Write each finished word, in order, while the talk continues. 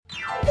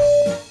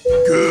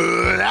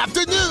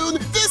afternoon.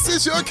 This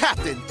is your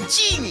captain,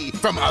 Genie,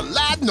 from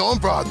Aladdin on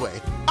Broadway.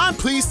 I'm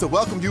pleased to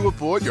welcome you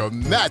aboard your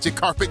magic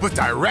carpet with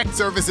direct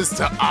services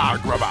to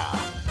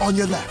Agrabah. On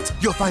your left,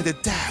 you'll find a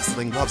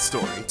dazzling love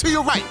story. To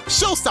your right,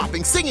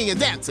 show-stopping singing and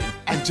dancing.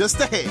 And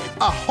just ahead,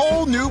 a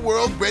whole new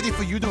world ready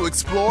for you to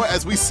explore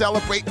as we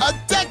celebrate a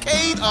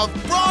decade of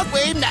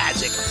Broadway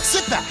magic.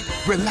 Sit back,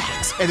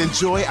 relax, and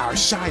enjoy our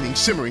shining,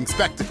 shimmering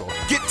spectacle.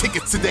 Get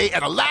tickets today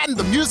at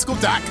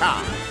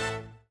AladdinTheMusical.com.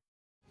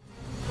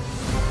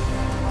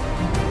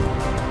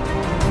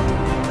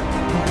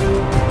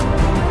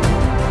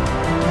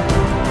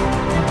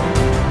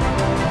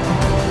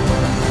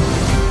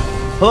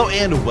 Hello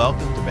and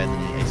welcome to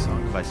Bethany, a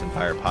Song of Ice and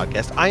Fire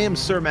podcast. I am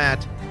Sir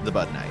Matt, the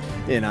Bud Knight.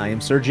 And I am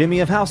Sir Jimmy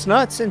of House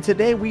Nuts, and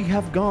today we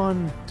have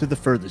gone to the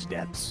furthest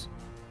depths,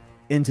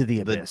 into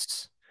the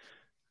abyss.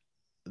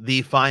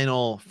 The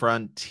final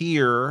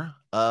frontier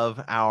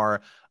of our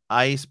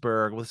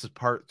iceberg. Well, this is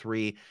part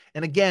 3.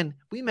 And again,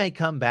 we may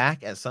come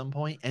back at some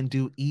point and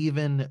do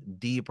even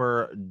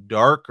deeper,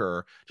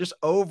 darker, just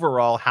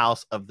overall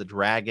House of the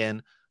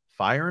Dragon,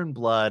 Fire and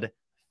Blood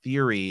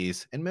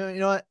theories. And you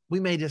know what? We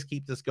may just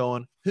keep this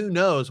going. Who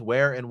knows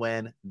where and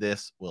when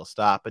this will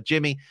stop. But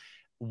Jimmy,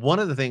 one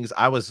of the things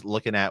I was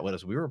looking at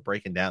was we were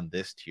breaking down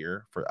this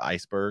tier for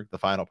Iceberg, the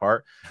final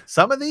part.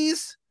 Some of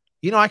these,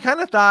 I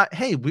kind of thought,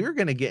 hey, we're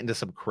going to get into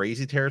some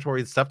crazy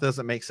territory. Stuff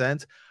doesn't make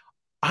sense.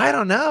 I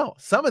don't know.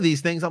 Some of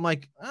these things I'm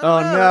like, no,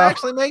 it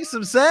actually makes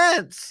some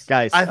sense.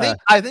 Guys, I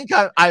think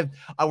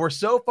we're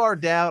so far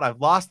down.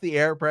 I've lost the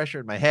air pressure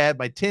in my head,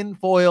 my tin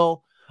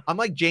foil. I'm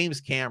like James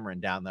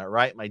Cameron down there,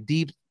 right? My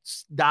deep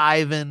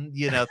diving,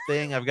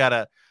 thing. I've got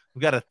a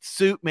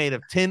suit made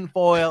of tin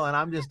foil, and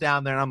I'm just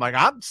down there, and I'm like,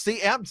 I'm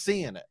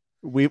seeing it.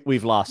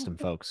 We've lost him,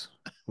 folks.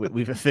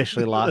 We've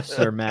officially lost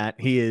Sir Matt.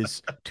 He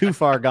is too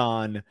far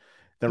gone.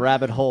 The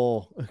rabbit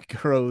hole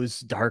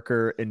grows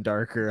darker and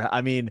darker.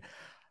 I mean,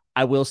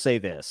 I will say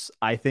this.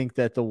 I think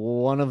that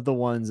one of the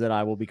ones that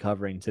I will be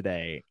covering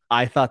today,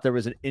 I thought there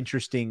was an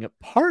interesting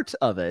part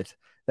of it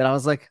that I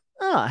was like,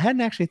 I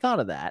hadn't actually thought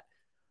of that.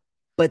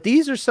 But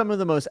these are some of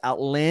the most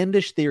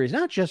outlandish theories,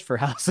 not just for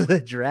House of the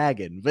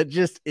Dragon, but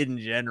just in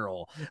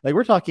general. Like,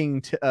 we're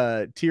talking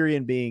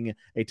Tyrion being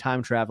a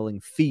time-traveling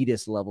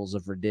fetus levels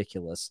of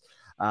ridiculous.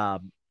 I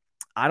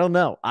don't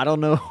know. I don't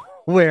know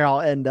where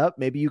I'll end up.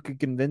 Maybe you could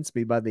convince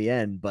me by the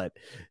end, but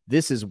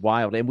this is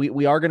wild. And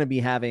we are going to be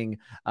having,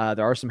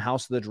 there are some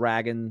House of the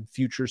Dragon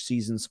future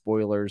season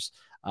spoilers,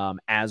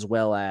 as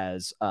well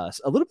as a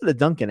little bit of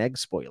Duncan Egg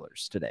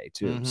spoilers today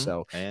too. Mm-hmm.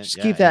 So just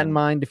keep that in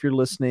mind if you're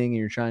listening and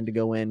you're trying to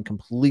go in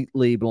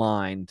completely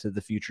blind to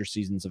the future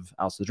seasons of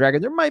House of the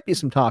Dragon. There might be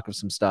some talk of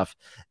some stuff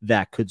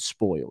that could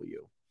spoil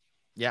you.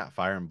 Yeah,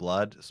 Fire and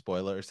Blood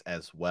spoilers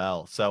as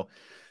well. So,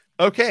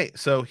 okay,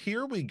 so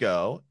here we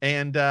go.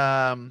 And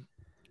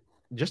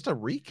just a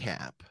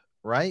recap,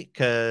 right?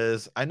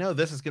 Because I know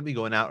this is going to be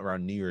going out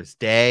around New Year's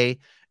Day.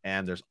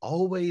 And there's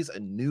always a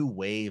new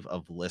wave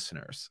of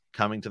listeners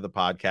coming to the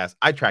podcast.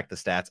 I track the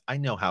stats. I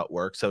know how it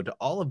works. So to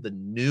all of the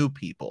new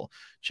people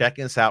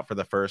checking us out for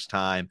the first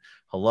time,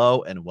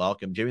 hello and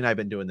welcome. Jimmy and I have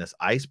been doing this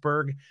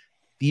iceberg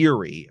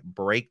theory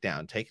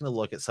breakdown, taking a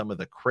look at some of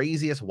the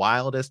craziest,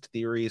 wildest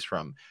theories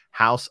from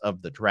House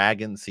of the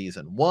Dragon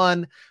season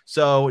 1.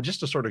 So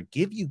just to sort of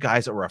give you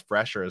guys a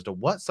refresher as to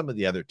what some of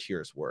the other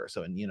tiers were.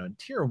 So in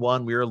tier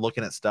 1, we were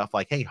looking at stuff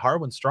like, hey,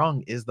 Harwin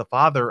Strong is the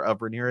father of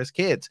Rhaenyra's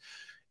kids.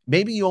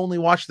 Maybe you only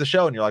watch the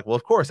show and you're like, well,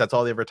 of course, that's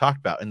all they ever talked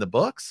about. In the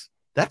books,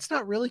 that's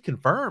not really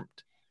confirmed.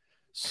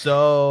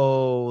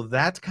 So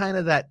that's kind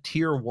of that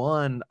tier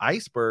 1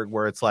 iceberg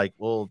where it's like,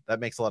 well, that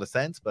makes a lot of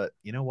sense. But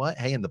you know what?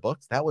 Hey, in the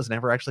books, that was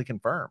never actually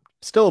confirmed.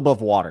 Still above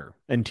water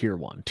in tier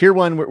 1. Tier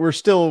 1, we're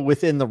still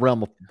within the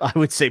realm of, I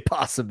would say,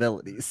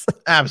 possibilities.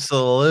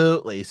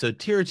 Absolutely. So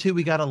tier 2,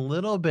 we got a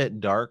little bit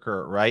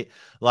darker, right?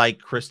 Like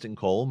Criston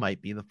Cole might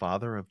be the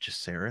father of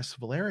Jacaerys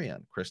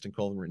Velaryon. Criston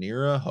Cole and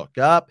Rhaenyra hook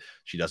up.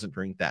 She doesn't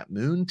drink that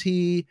moon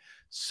tea.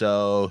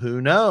 So who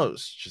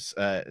knows? Just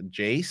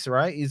Jace,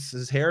 right?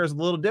 His hair is a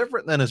little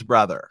different than his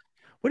brother.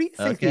 What do you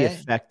think the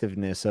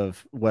effectiveness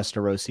of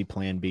Westerosi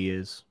Plan B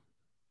is?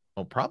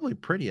 Well, probably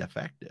pretty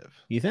effective.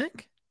 You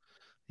think?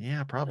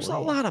 Yeah, probably. There's a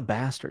lot of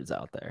bastards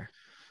out there.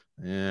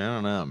 Yeah, I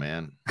don't know,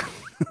 man.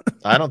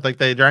 I don't think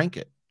they drank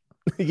it.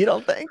 You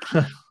don't think?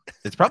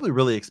 It's probably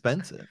really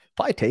expensive.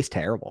 Probably tastes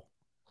terrible.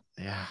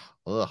 Yeah.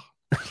 Ugh.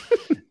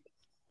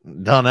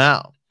 Don't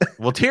know.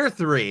 Well, tier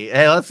 3.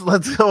 Hey, let's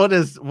go.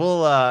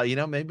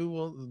 Maybe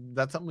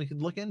that's something we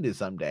could look into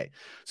someday.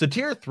 So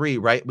tier 3,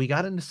 right? We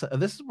got into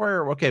this is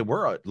where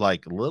we're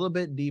like a little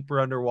bit deeper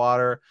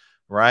underwater,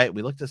 right?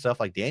 We looked at stuff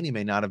like Dany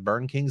may not have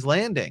burned King's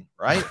Landing,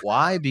 right?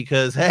 Why?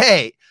 Because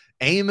hey,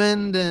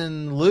 Aemond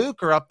and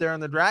Luke are up there on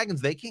the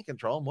dragons. They can't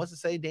control them. What's to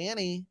say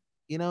Dany?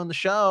 In the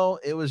show,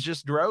 it was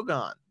just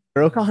Drogon.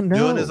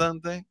 Doing his own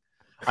thing.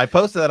 I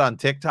posted that on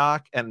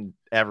TikTok and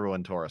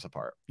everyone tore us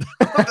apart.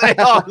 they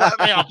all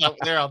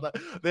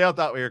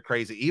thought we were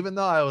crazy, even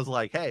though I was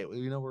like, hey,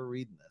 we're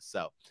reading this.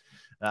 So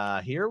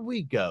here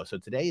we go. So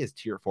today is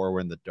tier 4.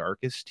 We're in the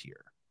darkest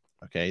tier.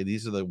 Okay.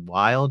 These are the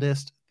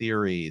wildest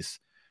theories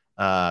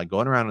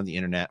going around on the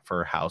internet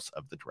for House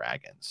of the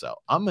Dragon. So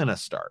I'm going to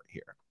start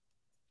here.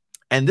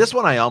 And this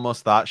one I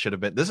almost thought should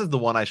have been, this is the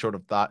one I sort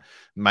of thought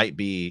might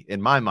be,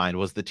 in my mind,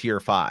 was the tier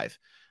 5.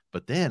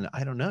 But then,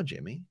 I don't know,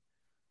 Jimmy.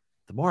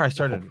 The more I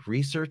started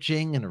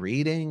researching and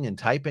reading and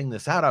typing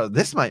this out,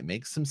 this might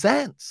make some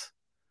sense.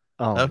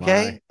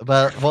 Okay?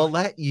 But we'll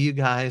let you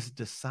guys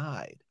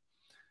decide.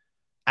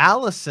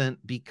 Alicent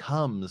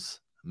becomes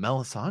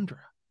Melisandre.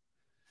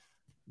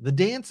 The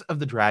Dance of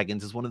the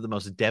Dragons is one of the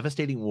most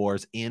devastating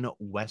wars in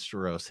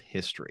Westeros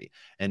history,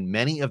 and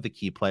many of the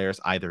key players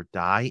either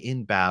die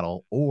in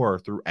battle or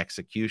through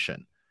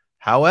execution.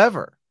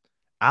 However,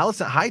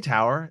 Alicent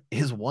Hightower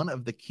is one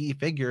of the key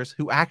figures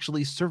who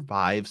actually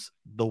survives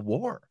the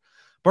war.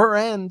 But her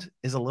end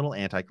is a little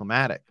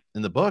anticlimactic.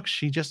 In the book,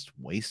 she just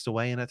wastes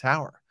away in a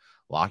tower,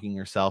 locking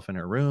herself in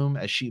her room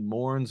as she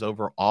mourns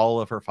over all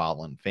of her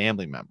fallen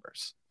family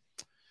members.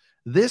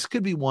 This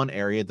could be one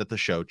area that the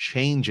show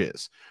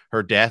changes.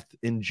 Her death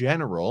in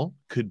general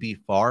could be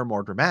far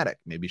more dramatic.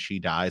 Maybe she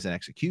dies in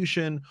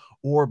execution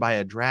or by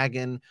a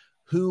dragon.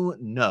 Who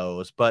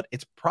knows? But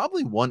it's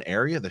probably one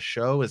area the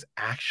show is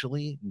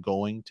actually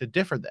going to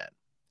differ then.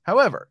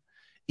 However,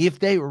 if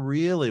they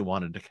really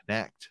wanted to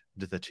connect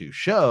the two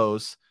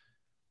shows,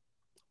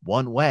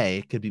 one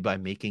way could be by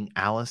making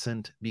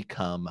Alicent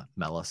become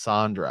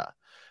Melisandre.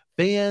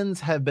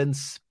 Fans have been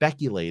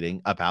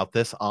speculating about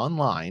this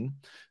online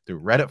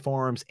through Reddit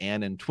forums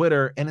and in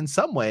Twitter, and in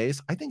some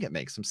ways, I think it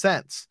makes some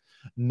sense.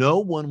 No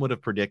one would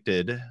have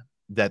predicted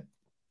the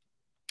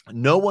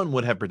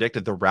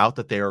route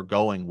that they are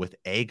going with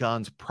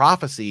Aegon's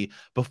prophecy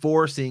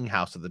before seeing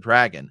House of the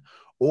Dragon,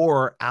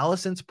 or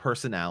Alicent's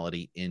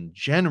personality in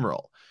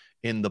general.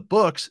 In the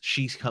books,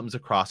 she comes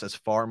across as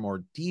far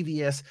more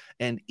devious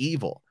and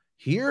evil.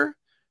 Here,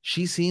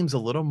 she seems a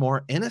little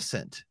more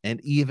innocent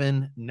and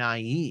even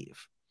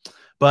naive.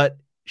 But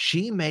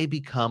she may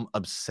become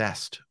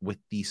obsessed with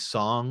the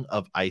Song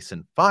of Ice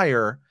and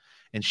Fire,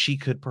 and she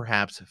could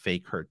perhaps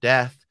fake her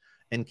death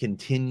and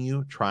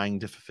continue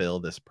trying to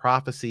fulfill this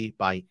prophecy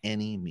by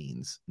any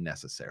means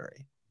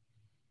necessary.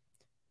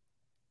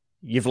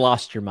 You've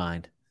lost your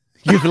mind.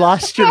 You've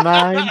lost your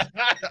mind.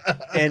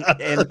 And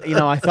you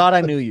know, I thought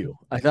I knew you.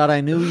 I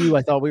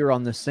thought we were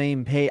on the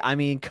same page. I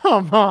mean,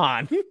 come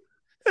on.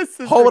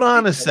 Hold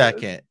on a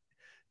second.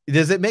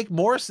 Does it make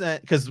more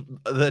sense? Because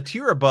the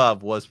tier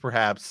above was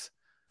perhaps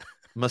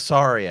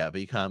Mysaria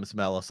becomes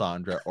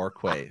Melisandre or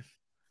Quaithe.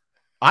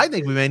 I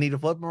think we may need to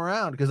flip them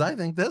around because I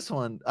think this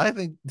one.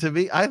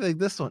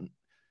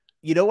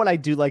 You know what I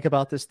do like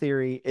about this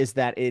theory is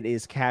that it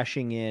is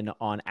cashing in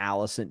on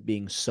Alicent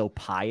being so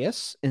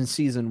pious in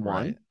season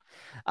 1. Right.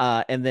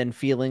 And then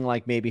feeling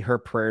like maybe her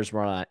prayers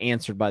were not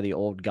answered by the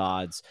old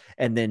gods,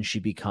 and then she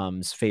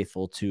becomes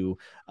faithful to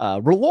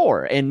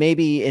R'hllor. And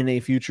maybe in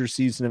a future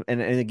season,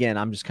 and again,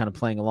 I'm just kind of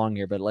playing along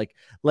here, but like,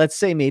 let's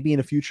say maybe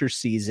in a future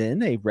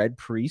season, a red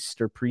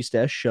priest or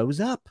priestess shows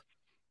up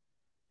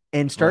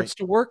and starts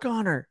to work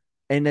on her.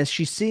 And as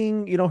she's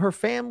seeing, you know, her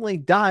family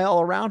die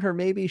all around her,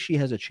 maybe she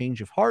has a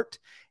change of heart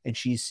and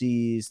she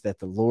sees that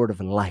the Lord of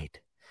Light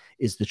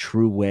is the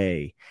true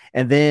way.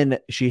 And then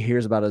she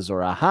hears about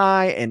Azor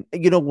Ahai, and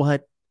you know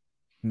what?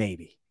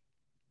 Maybe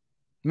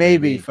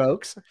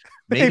folks.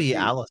 Maybe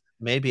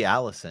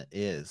Alicent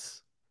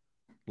is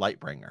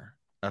Lightbringer.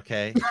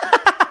 Okay.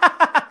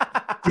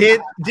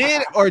 did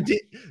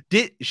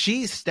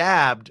she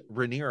stabbed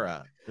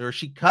Rhaenyra, or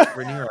she cut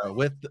Rhaenyra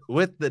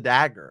with the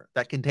dagger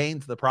that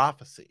contains the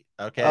prophecy?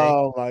 Okay.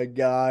 Oh my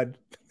God.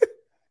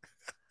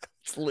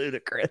 It's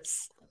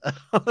ludicrous.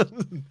 I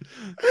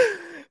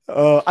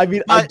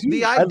mean,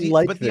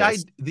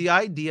 the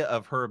idea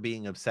of her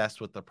being obsessed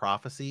with the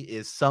prophecy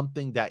is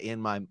something that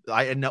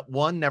I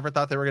never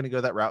thought they were going to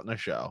go that route in the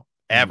show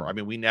ever. I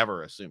mean, we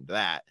never assumed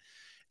that.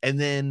 And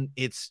then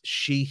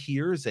she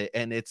hears it,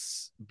 and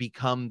it's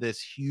become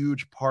this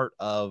huge part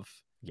of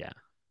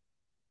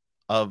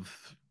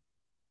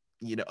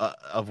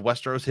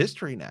Westeros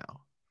history now.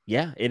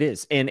 Yeah, it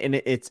is. And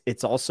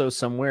it's also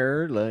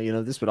somewhere, you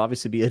know, this would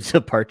obviously be a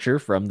departure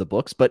from the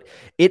books, but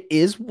it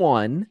is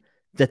one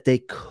that they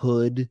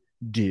could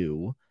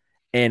do,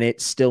 and it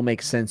still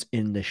makes sense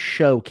in the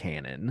show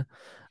canon.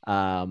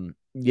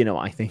 You know,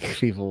 I think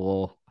people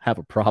will have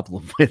a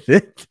problem with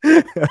it,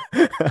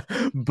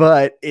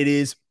 but it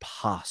is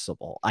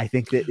possible. I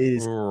think that it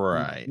is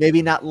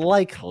maybe not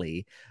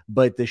likely,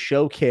 but the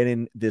show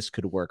canon, this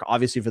could work.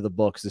 Obviously for the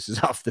books, this is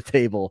off the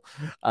table.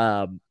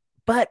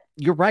 But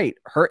you're right.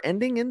 Her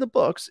ending in the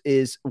books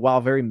is,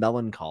 while very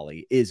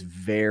melancholy, is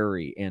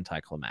very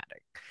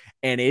anticlimactic.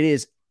 And it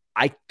is,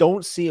 I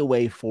don't see a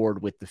way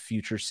forward with the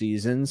future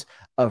seasons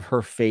of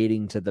her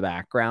fading to the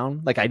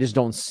background. Like, I just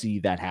don't see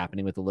that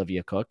happening with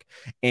Olivia Cook.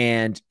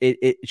 And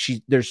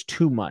there's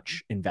too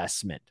much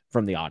investment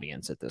from the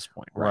audience at this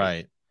point.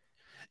 Right.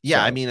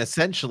 Yeah. So, I mean,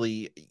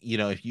 essentially, you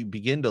know, if you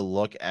begin to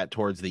look at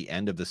towards the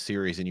end of the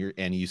series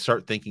and you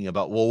start thinking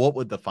about, well, what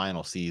would the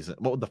final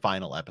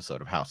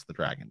episode of House of the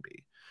Dragon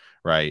be?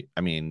 Right.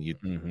 I mean, you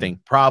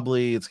think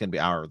probably it's going to be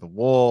Hour of the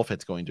Wolf.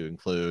 It's going to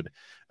include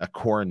a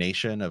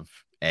coronation of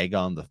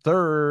Aegon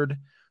III.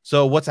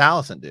 So what's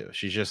Allison do?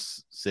 She's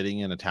just sitting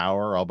in a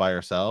tower all by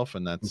herself,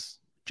 and that's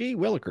Gee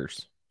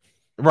willikers.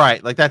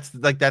 right.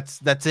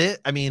 That's it.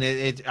 I mean,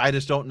 I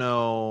just don't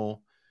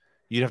know.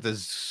 You'd have to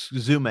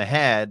zoom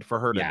ahead for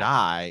her to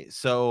die.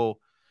 So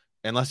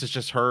unless it's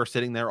just her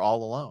sitting there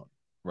all alone,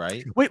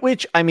 right?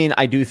 Which I mean,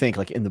 I do think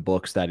like in the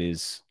books that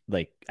is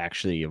like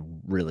actually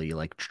really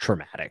like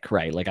traumatic,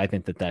 right? Like I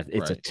think that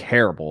it's a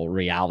terrible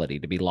reality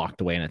to be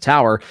locked away in a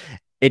tower.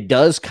 It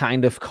does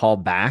kind of call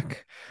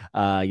back,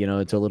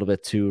 it's a little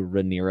bit to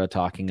Rhaenyra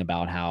talking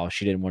about how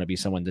she didn't want to be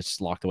someone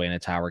that's locked away in a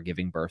tower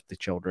giving birth to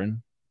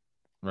children.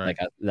 Right.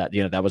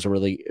 Like that was a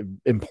really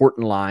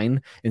important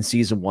line in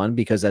season 1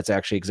 because that's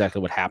actually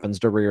exactly what happens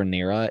to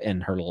Rhaenyra in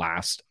her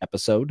last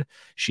episode.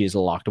 She is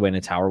locked away in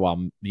a tower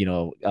while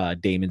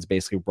Daemon's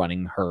basically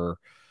running her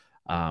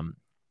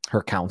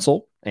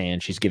council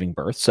and she's giving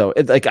birth. So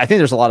I think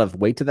there's a lot of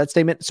weight to that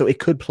statement. So it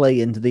could play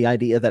into the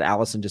idea that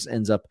Allison just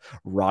ends up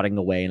rotting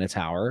away in a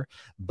tower,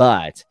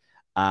 but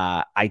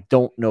I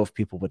don't know if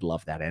people would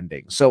love that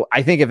ending. So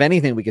I think if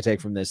anything we could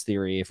take from this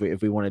theory, if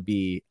we want to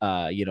be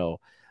a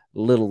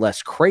little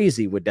less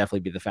crazy, would definitely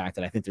be the fact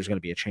that I think there's going to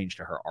be a change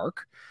to her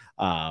arc.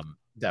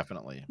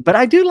 Definitely. But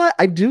I do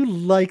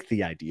like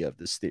the idea of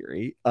this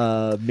theory,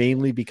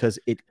 mainly because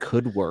it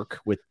could work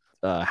with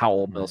how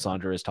old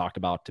Melisandre is talked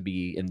about to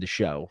be in the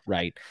show,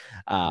 right?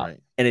 And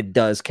it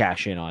does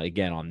cash in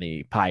on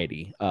the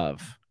piety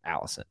of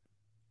Allison.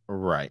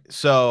 Right.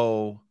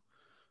 So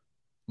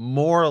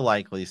more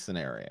likely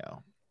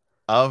scenario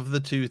of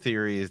the two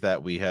theories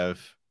that we have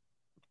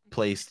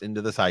placed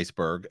into this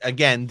iceberg.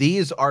 Again,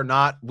 these are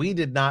not, we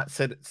did not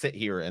sit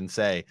here and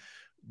say,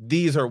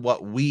 these are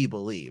what we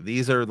believe.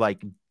 These are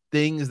like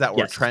things that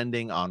were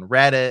trending on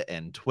Reddit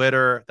and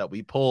Twitter that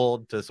we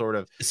pulled to sort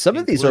of some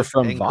of these are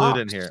from Vox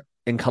in here.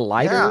 And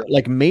Collider,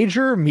 like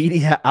major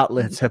media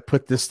outlets have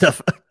put this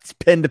stuff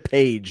pen to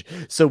page.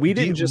 So we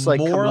didn't just like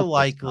more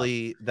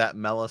likely that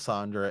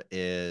Melisandre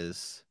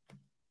is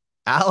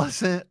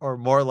Allison, or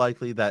more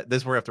likely that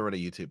this we have to run a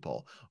YouTube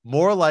poll.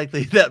 More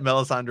likely that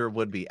Melisandre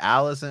would be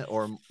Allison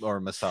or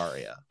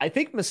Mysaria. I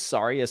think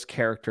Mysaria's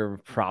character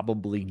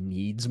probably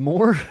needs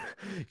more.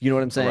 You know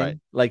what I'm saying? Right.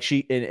 Like she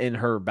in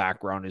her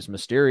background is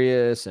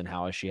mysterious, and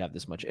how does she have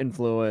this much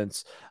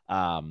influence?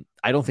 I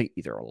don't think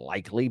either are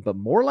likely, but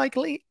more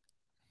likely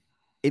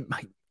it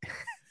might.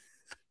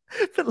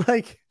 But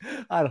like,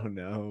 I don't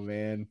know,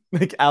 man.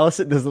 Like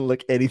Allison doesn't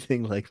look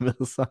anything like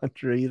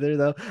Melisandre either,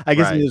 though. I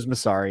guess it is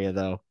Mysaria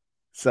though.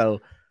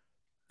 So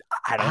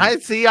I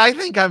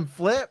think I'm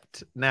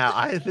flipped now.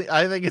 I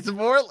think it's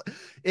more.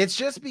 It's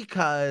just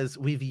because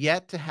we've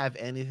yet to have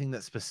anything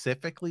that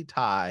specifically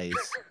ties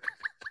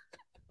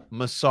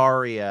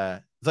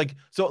Mysaria. It's like,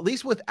 so at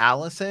least with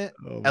Allison,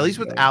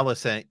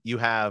 Allison, you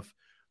have,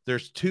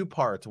 there's two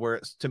parts where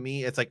it's, to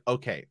me, it's like,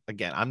 okay,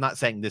 again, I'm not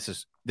saying this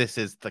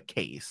is the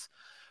case,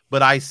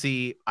 but I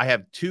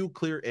have two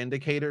clear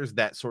indicators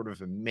that sort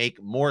of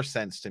make more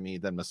sense to me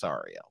than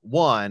Mysaria.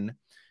 One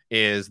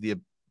is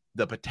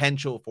the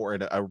potential for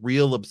a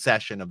real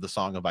obsession of the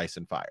Song of Ice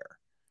and Fire.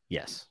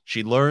 Yes.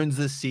 She learns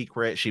this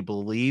secret. She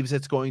believes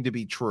it's going to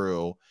be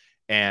true,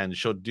 and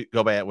she'll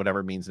go by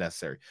whatever means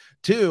necessary.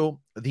 Two,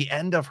 the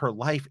end of her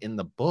life in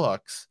the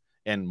books,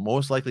 and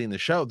most likely in the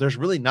show, there's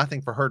really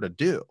nothing for her to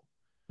do.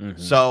 Mm-hmm.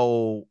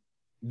 So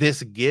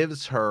this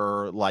gives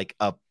her like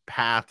a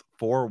path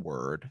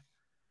forward.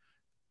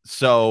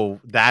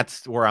 So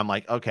that's where I'm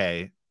like,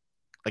 okay,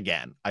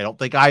 again, I don't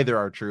think either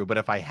are true, but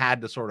if I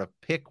had to sort of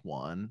pick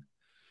one,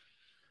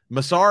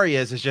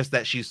 Mysaria's is just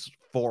that she's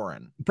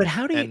foreign, but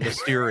how do you and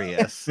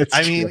mysterious?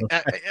 I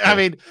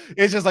mean,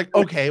 it's just like,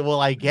 okay, well,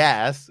 I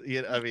guess,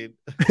 I mean,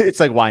 it's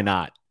like, why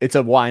not? It's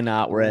a why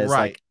not. Whereas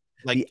like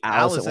the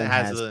Allison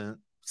has a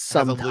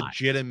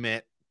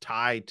legitimate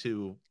tie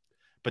to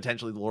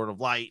potentially the Lord of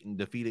Light and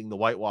defeating the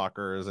White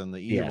Walkers and the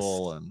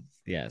evil.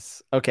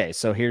 Yes. Okay.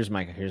 So here's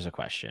a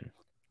question.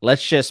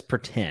 Let's just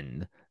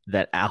pretend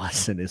that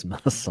Allison is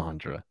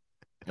Melisandre.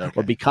 Okay.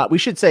 Or we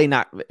shouldn't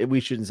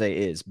say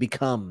is,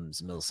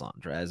 becomes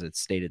Melisandre, as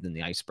it's stated in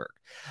the iceberg.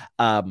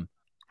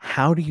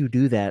 How do you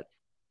do that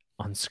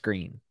on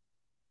screen?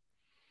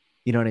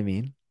 You know what I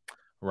mean?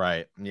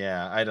 Right.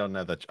 Yeah. I don't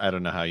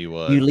know how you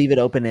would. You leave it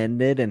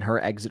open-ended, and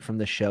her exit from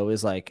the show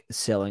is like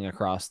sailing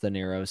across the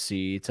narrow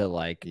sea to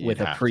like with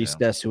a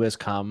priestess who has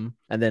come,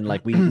 and then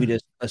like we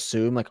just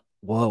assume like,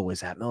 whoa, is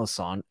that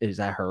Melisandre? Is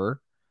that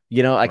her?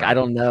 You know, like, right. I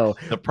don't know.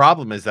 The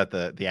problem is that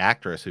the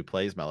actress who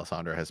plays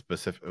Melisandre has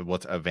specific,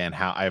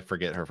 I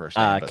forget her first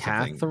name.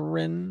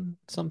 Catherine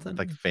something.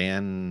 Like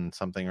Van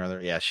something or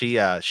other. Yeah,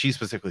 she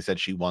specifically said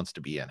she wants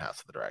to be in House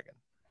of the Dragon.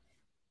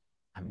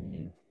 I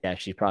mean, yeah,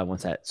 she probably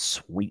wants that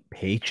sweet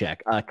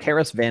paycheck.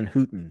 Karis Van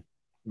Houten.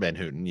 Van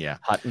Houten, yeah.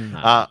 Hutton.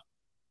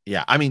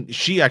 Yeah, I mean,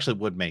 she actually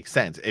would make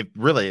sense. It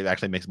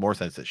actually makes more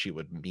sense that she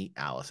would meet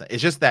Allison.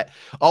 It's just that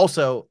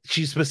also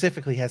she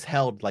specifically has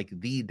held like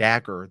the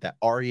dagger that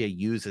Arya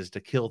uses to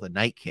kill the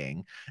Night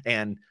King,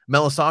 and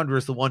Melisandre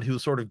is the one who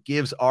sort of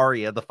gives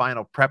Arya the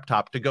final prep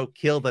top to go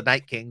kill the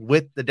Night King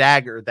with the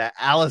dagger that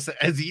Allison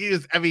has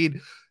used. I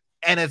mean,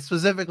 and it's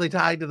specifically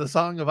tied to the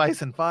Song of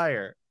Ice and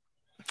Fire.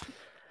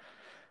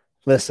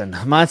 Listen,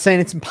 I'm not saying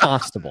it's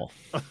impossible.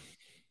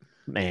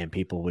 Man,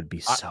 people would be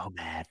so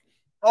mad.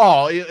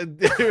 Oh,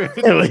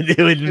 It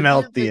would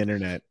melt the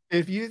internet.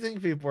 If you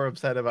think people are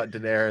upset about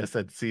Daenerys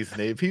at season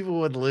 8,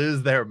 people would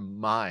lose their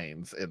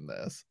minds in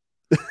this.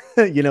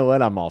 You know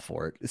what? I'm all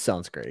for it. It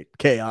sounds great.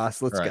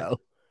 Chaos. Let's go.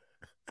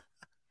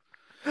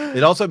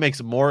 It also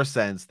makes more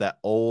sense that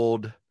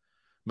old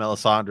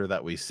Melisandre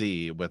that we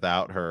see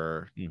without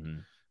her,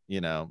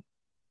 you know,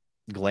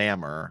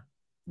 glamour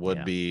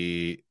would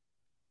be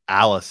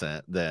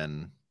Alicent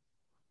than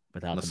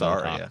without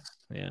Mysaria.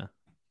 Yeah.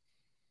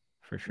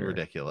 For sure.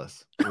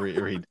 Ridiculous.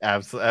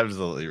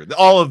 Absolutely.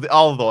 All of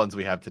the ones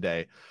we have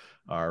today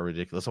are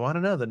ridiculous. I want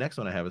to know. The next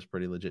one I have is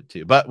pretty legit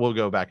too, but we'll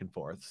go back and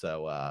forth.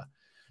 So,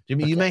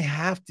 Jimmy, you may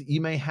have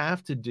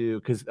to do,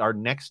 because our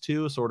next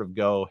two sort of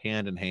go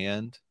hand in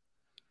hand.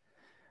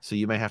 So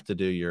you may have to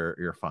do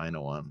your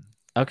final one.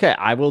 Okay,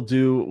 I will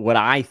do what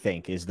I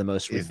think is the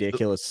most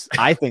ridiculous.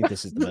 I think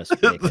this is the most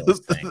ridiculous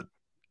thing.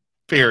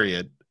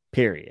 Period.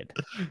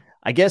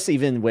 I guess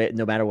even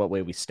no matter what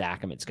way we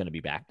stack them, it's going to be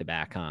back to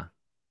back, huh?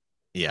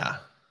 Yeah.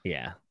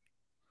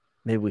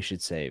 Maybe we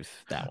should save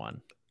that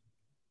one.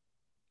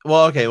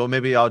 Well, okay. Well,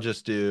 maybe I'll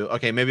just do.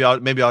 Okay, maybe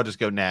I'll just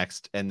go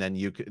next, and then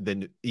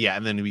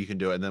and then we can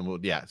do it, and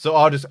then So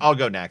I'll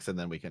go next, and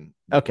then we can.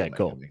 Okay,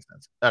 cool. Makes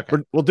sense.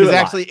 Okay, we'll do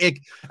it.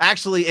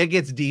 It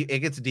gets deep. It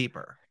gets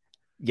deeper.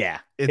 Yeah,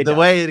 the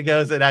way it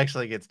goes, it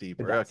actually gets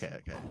deeper. Okay.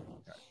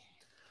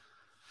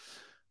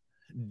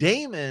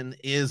 Daemon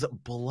is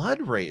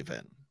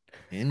Bloodraven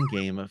in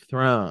Game of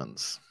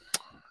Thrones.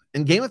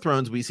 In Game of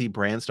Thrones, we see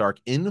Bran Stark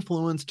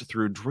influenced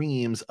through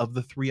dreams of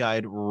the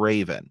Three-Eyed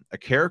Raven, a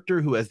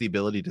character who has the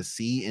ability to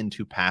see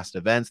into past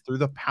events through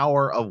the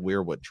power of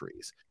weirwood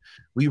trees.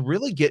 We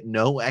really get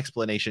no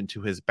explanation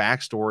to his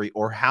backstory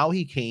or how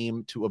he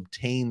came to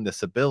obtain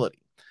this ability.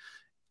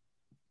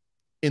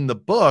 In the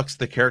books,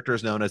 the character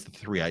is known as the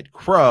Three-Eyed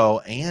Crow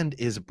and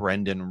is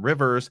Brynden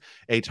Rivers,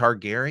 a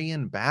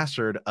Targaryen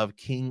bastard of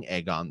King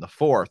Aegon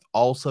IV,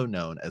 also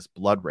known as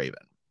Bloodraven.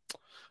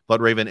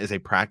 Bloodraven is a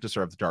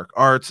practicer of the dark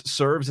arts,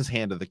 serves as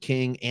Hand of the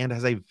King, and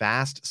has a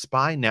vast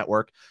spy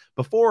network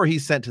before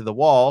he's sent to the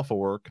Wall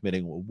for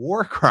committing a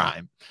war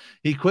crime.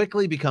 He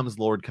quickly becomes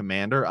Lord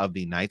Commander of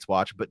the Night's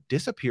Watch, but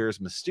disappears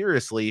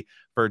mysteriously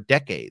for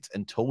decades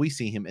until we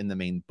see him in the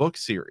main book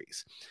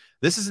series.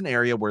 This is an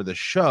area where the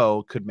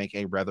show could make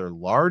a rather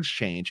large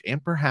change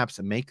and perhaps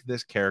make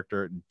this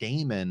character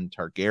Daemon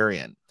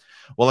Targaryen.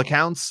 While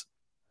accounts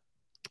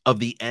of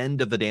the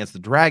end of the Dance of the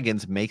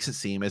Dragons makes it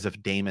seem as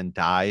if Daemon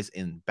dies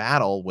in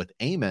battle with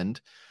Aemond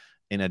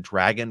in a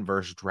dragon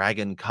versus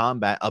dragon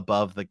combat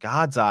above the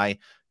God's Eye,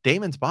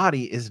 Daemon's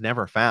body is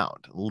never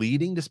found,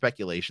 leading to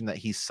speculation that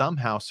he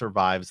somehow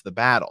survives the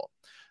battle.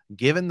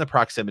 Given the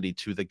proximity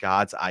to the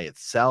God's Eye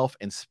itself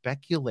and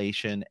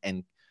speculation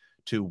and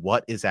to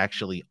what is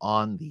actually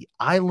on the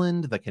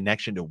island, the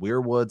connection to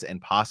weirwoods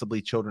and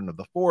possibly Children of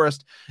the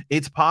Forest,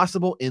 it's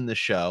possible in the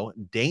show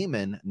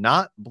Daemon,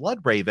 not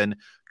Bloodraven,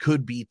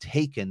 could be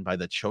taken by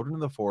the Children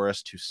of the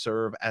Forest to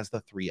serve as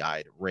the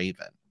Three-Eyed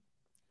Raven.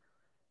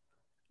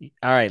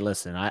 All right,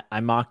 listen, I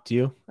mocked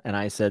you and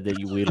I said that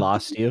we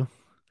lost you.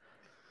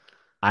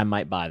 I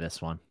might buy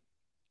this one.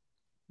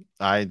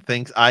 I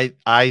think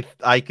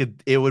I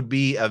could. It would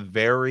be a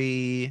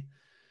very.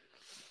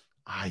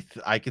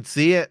 I could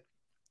see it.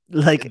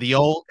 Like the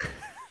old,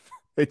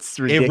 it's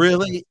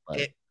ridiculous.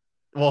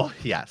 Well,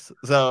 yes.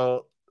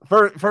 So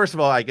first of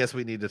all, I guess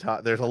we need to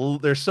talk.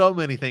 There's so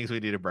many things we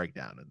need to break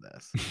down in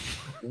this.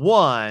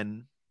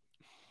 One,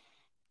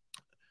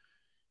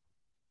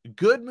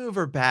 good move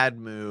or bad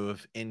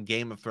move in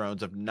Game of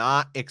Thrones of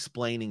not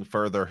explaining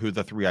further who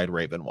the Three-Eyed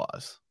Raven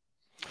was.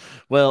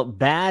 Well,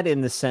 bad in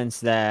the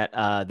sense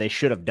that they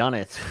should have done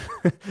it.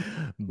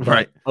 But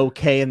right.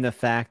 Okay in the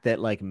fact that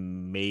like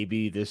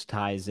maybe this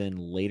ties in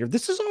later.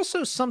 This is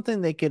also something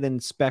they could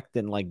inspect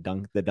in like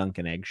the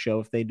Duncan Egg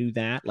show if they do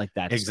that. Like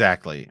that's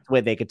exactly the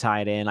way they could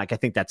tie it in. Like I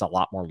think that's a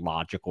lot more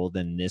logical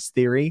than this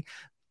theory.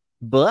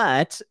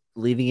 But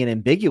leaving it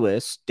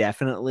ambiguous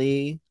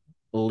definitely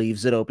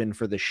leaves it open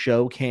for the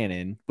show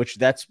canon, which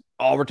that's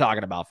all we're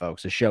talking about,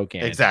 folks. The show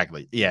canon.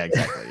 Exactly. Yeah,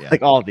 exactly. Yeah.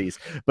 Like all of these.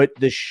 But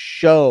the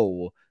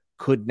show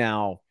could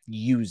now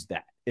use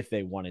that if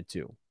they wanted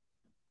to.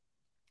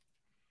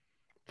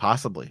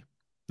 Possibly.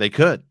 They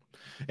could.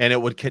 And it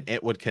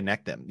would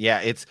connect them. Yeah,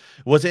 it's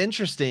what's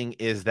interesting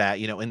is that,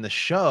 you know, in the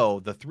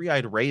show, the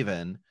Three-Eyed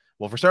Raven,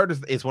 well, for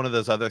starters, it's one of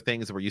those other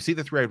things where you see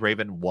the Three-Eyed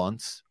Raven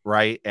once,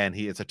 right? And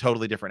it's a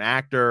totally different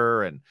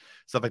actor and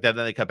stuff like that.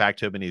 Then they cut back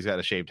to him and he's got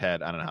a shaved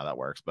head. I don't know how that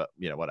works, but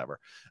you know, whatever.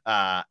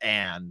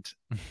 And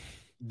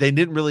they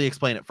didn't really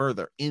explain it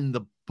further. In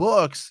the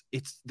books,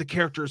 it's the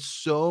character is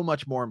so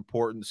much more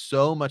important,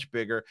 so much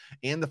bigger.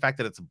 And the fact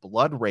that it's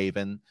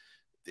Bloodraven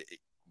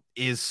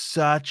is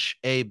such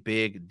a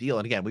big deal.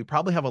 And again, we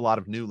probably have a lot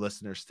of new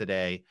listeners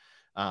today.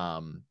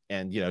 And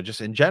you know, just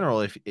in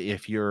general,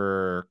 if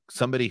you're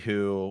somebody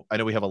who, I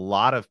know we have a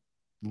lot of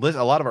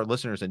our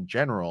listeners in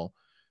general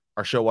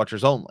are show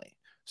watchers only.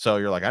 So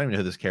you're like, I don't even know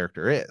who this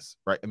character is,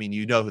 right? I mean,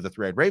 you know who the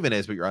Three-Eyed Raven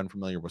is, but you're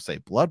unfamiliar with, say,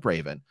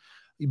 Bloodraven.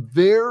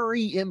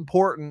 Very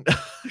important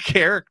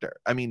character.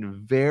 I mean,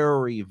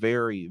 very,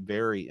 very,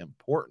 very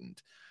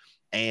important.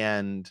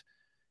 And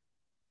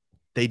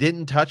they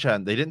didn't touch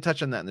on that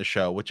in the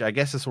show, which I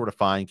guess is sort of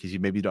fine because you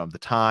maybe don't have the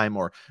time,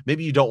 or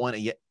maybe you don't want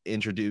to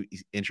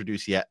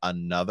introduce yet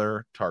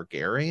another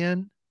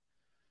Targaryen.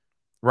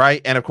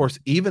 Right. And of course,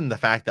 even the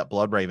fact that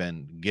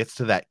Bloodraven gets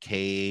to that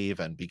cave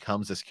and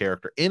becomes this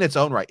character in its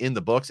own right in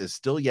the books is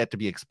still yet to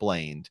be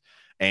explained,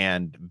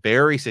 and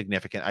very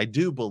significant. I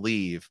do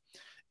believe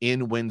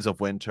in Winds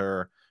of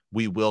Winter,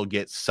 we will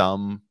get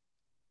some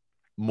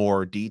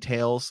more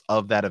details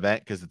of that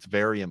event because it's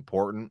very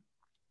important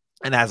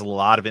and has a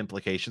lot of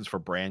implications for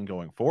Bran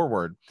going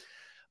forward.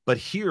 But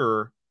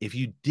here, if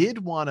you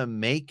did want to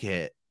make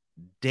it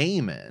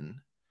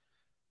Daemon,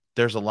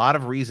 there's a lot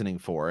of reasoning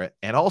for it.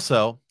 And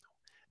also,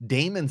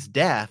 Daemon's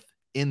death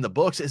in the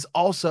books is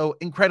also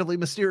incredibly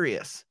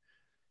mysterious.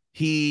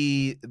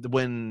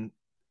 When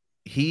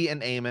he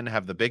and Aemon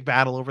have the big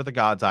battle over the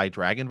God's Eye,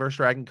 dragon versus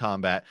dragon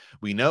combat,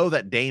 we know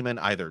that Daemon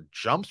either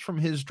jumps from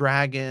his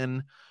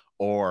dragon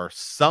or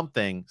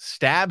something,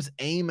 stabs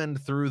Aemon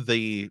through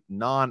the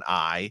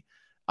non-eye,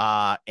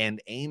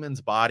 and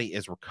Aemon's body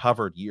is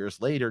recovered years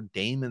later.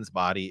 Daemon's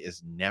body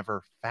is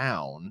never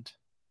found.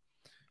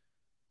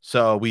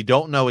 So we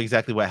don't know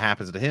exactly what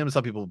happens to him.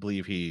 Some people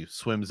believe he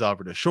swims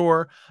over to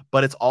shore,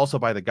 but it's also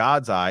by the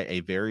God's Eye,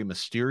 a very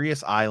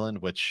mysterious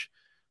island, which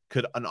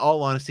could, in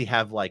all honesty,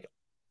 have like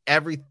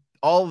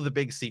all of the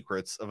big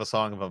secrets of A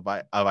Song of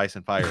Ice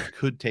and Fire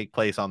could take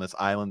place on this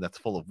island that's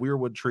full of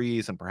weirwood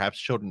trees and perhaps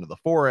children of the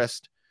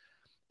forest.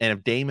 And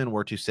if Daemon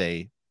were to,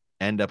 say,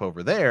 end up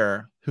over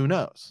there, who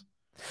knows?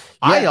 Yeah.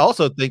 I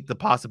also think the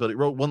possibility,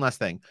 one last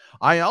thing.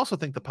 I also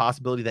think the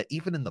possibility that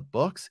even in the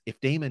books, if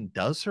Daemon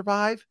does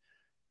survive,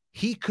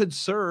 he could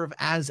serve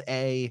as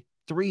a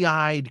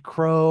three-eyed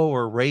crow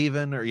or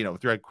raven, or,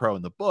 three-eyed crow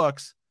in the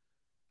books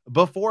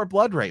before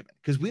Bloodraven,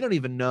 because we don't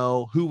even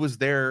know who was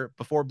there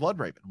before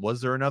Bloodraven. Was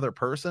there another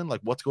person?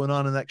 Like, what's going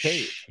on in that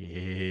cave?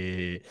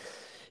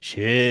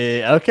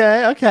 Shit. Okay.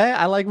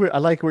 I like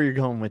where you're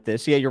going with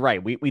this. Yeah, you're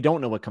right. We don't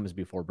know what comes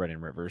before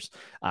Brennan Rivers.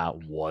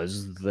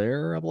 Was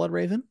there a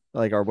Bloodraven?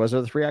 Or was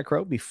there the three-eyed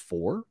crow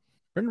before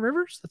Brennan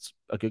Rivers? That's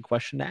a good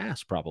question to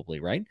ask,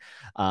 probably, right?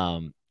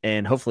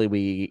 And hopefully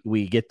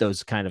we get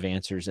those kind of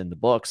answers in the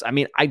books. I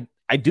mean,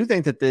 I do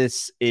think that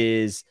this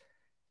is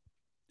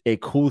a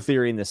cool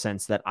theory in the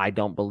sense that I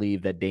don't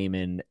believe that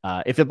Daemon,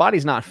 if the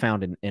body's not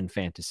found in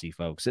fantasy,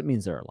 folks, it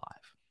means they're alive.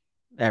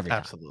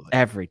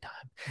 Every time.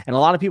 And a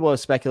lot of people have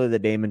speculated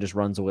that Daemon just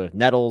runs away with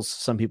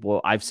Nettles.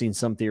 I've seen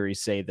some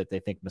theories say that they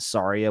think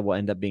Massaria will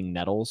end up being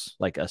Nettles,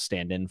 like a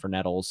stand-in for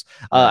Nettles.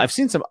 I've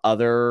seen some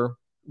other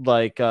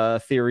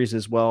theories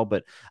as well,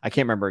 but I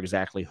can't remember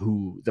exactly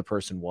who the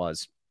person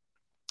was.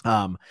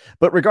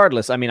 But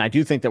regardless, I mean, I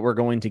do think that we're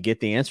going to get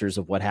the answers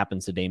of what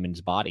happens to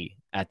Daemon's body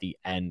at the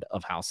end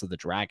of House of the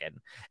Dragon.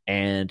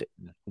 And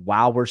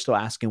while we're still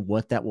asking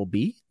what that will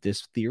be,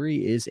 this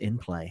theory is in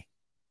play.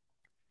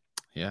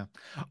 Yeah.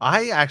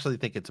 I actually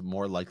think it's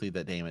more likely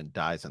that Daemon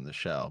dies in the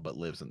show, but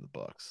lives in the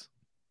books.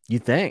 You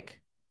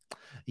think?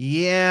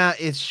 Yeah,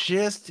 it's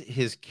just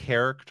his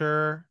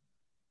character.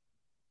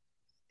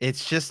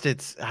 This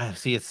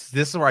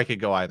is where I could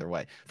go either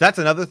way. That's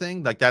another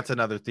thing. Like, that's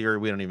another theory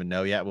we don't even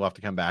know yet. We'll have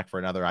to come back for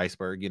another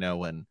iceberg,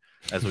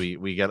 as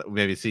we get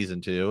maybe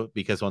season 2,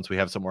 because once we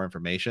have some more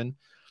information,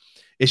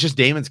 it's just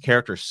Daemon's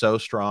character is so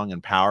strong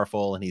and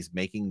powerful, and he's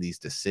making these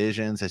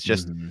decisions. It's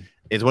just,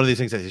 it's one of these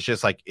things that it's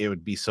just like, it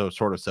would be so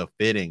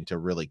fitting to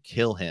really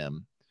kill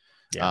him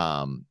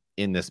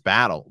in this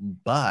battle.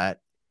 But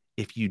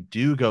if you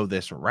do go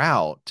this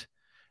route,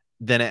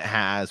 then it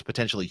has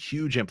potentially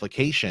huge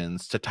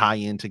implications to tie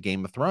into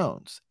Game of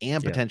Thrones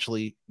and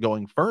potentially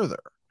going further.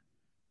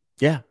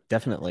 Yeah,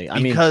 definitely.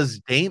 Because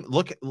Daemon,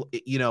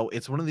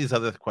 it's one of these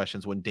other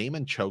questions. When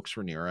Daemon chokes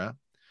Rhaenyra,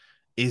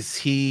 is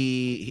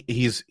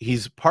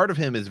he's part of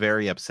him is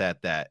very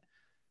upset that,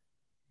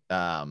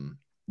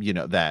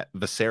 that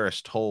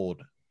Viserys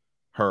told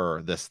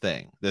her this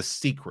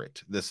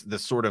secret, this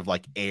sort of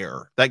like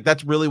heir.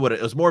 That's really what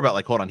it was more about.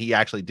 Like, hold on, he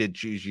actually did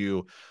choose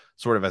you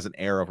sort of as an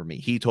heir over me.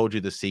 He told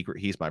you the secret.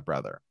 He's my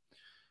brother.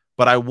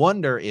 But I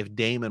wonder if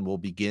Daemon will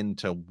begin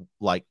to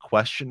like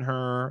question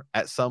her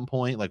at some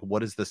point. Like,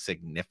 what is the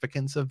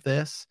significance of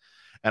this?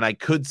 And I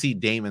could see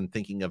Daemon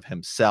thinking of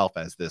himself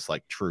as this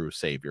like true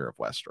savior of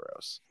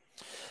Westeros.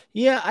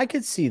 Yeah, I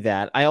could see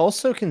that. I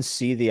also can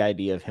see the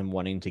idea of him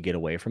wanting to get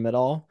away from it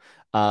all.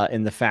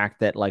 And the fact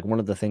that, like, one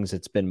of the things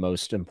that's been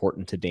most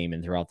important to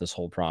Daemon throughout this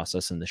whole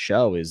process in the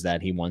show is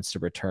that he wants to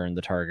return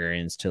the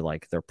Targaryens to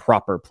like their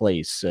proper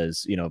place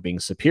as, being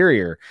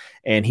superior.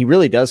 And he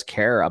really does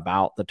care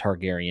about the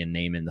Targaryen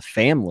name and the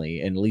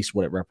family, and at least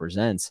what it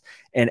represents.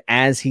 And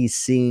as he's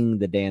seeing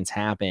the dance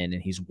happen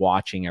and he's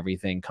watching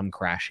everything come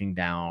crashing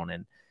down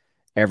and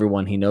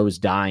everyone he knows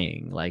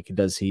dying, like,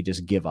 does he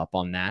just give up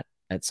on that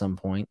at some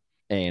point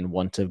and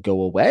want to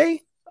go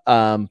away?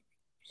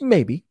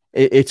 Maybe.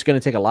 It's going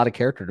to take a lot of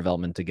character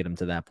development to get him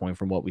to that point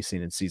from what we've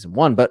seen in season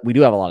 1, but we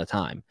do have a lot of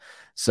time.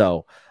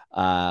 So,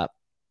 yeah,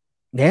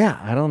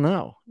 I don't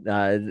know.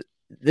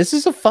 This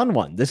is a fun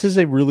one. This is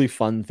a really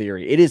fun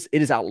theory. It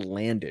is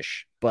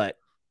outlandish, but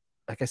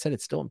like I said,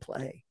 it's still in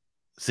play.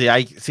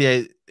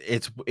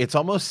 It's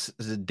almost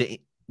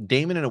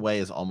Daemon in a way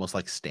is almost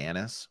like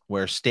Stannis,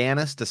 where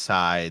Stannis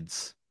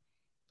decides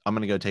I'm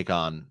going to go take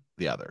on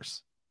the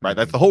others. Right,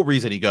 that's the whole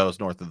reason he goes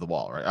north of the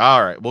wall. Right,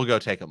 all right, we'll go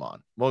take him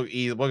on. We'll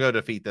go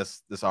defeat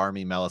this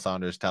army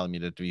Melisandre's telling me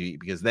to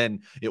defeat, because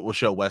then it will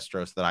show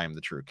Westeros that I am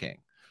the true king.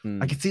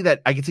 I can see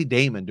that. I can see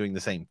Daemon doing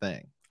the same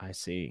thing. I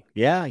see.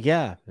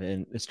 Yeah,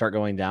 and start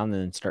going down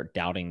and then start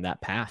doubting that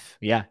path.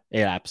 Yeah,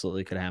 it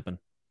absolutely could happen.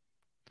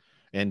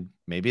 And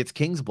maybe it's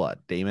King's blood.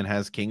 Daemon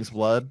has King's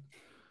blood.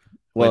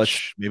 Well,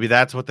 which maybe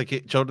that's what the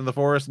children of the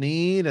forest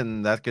need,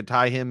 and that could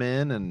tie him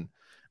in. And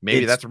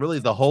maybe that's really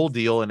the whole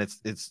deal, and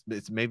it's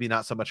maybe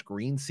not so much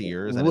green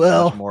seers, and it's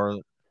much more.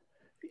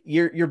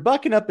 You're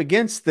bucking up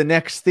against the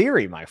next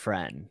theory, my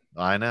friend.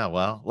 I know.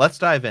 Well, let's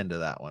dive into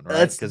that one, right?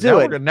 Let's do now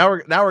it. Now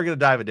we're going to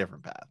dive a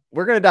different path.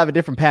 We're going to dive a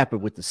different path,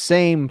 but with the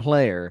same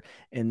player,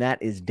 and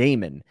that is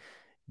Daemon.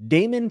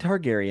 Daemon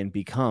Targaryen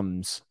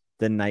becomes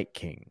the Night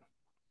King.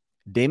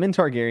 Daemon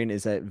Targaryen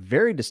is a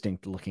very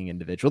distinct looking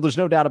individual. There's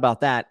no doubt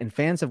about that. And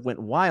fans have went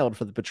wild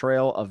for the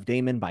portrayal of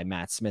Daemon by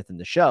Matt Smith in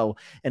the show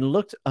and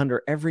looked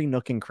under every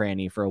nook and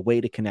cranny for a way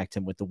to connect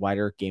him with the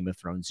wider Game of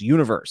Thrones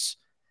universe.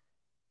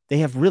 They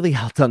have really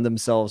outdone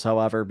themselves,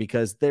 however,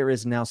 because there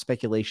is now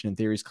speculation and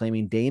theories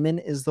claiming Daemon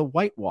is the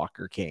White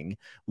Walker King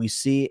we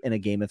see in a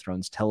Game of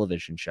Thrones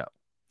television show.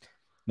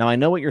 Now, I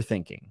know what you're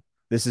thinking.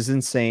 This is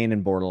insane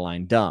and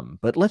borderline dumb,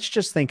 but let's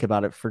just think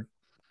about it for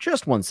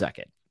just 1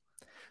 second.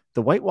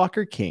 The White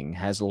Walker King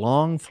has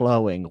long,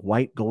 flowing,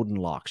 white golden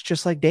locks,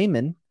 just like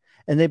Daemon,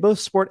 and they both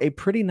sport a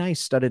pretty nice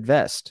studded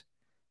vest.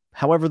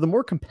 However, the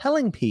more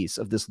compelling piece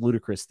of this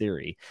ludicrous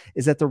theory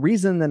is that the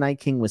reason the Night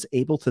King was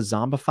able to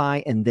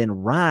zombify and then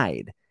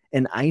ride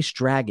an ice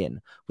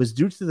dragon was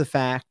due to the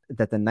fact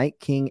that the Night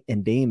King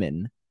and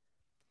Daemon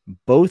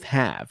both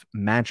have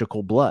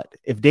magical blood.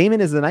 If Daemon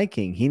is the Night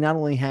King, he not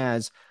only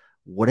has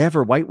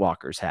whatever White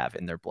Walkers have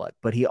in their blood,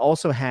 but he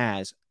also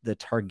has the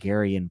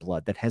Targaryen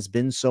blood that has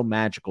been so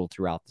magical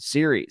throughout the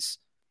series.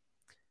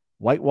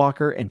 White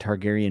Walker and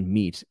Targaryen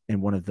meet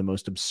in one of the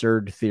most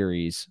absurd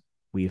theories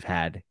we've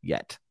had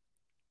yet.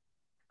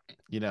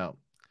 You know,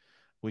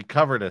 we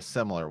covered a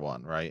similar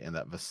one, right? And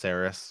that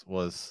Viserys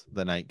was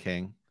the Night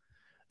King.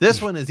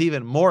 This one is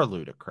even more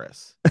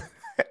ludicrous.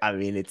 I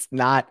mean, it's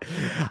not.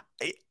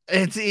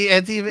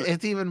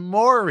 It's even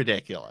more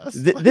ridiculous.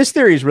 This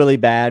theory is really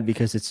bad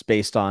because it's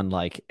based on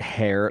like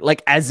hair,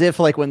 like as if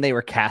like when they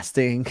were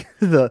casting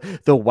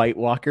the White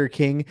Walker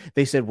King,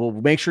 they said, "Well,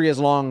 make sure he has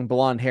long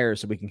blonde hair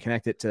so we can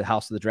connect it to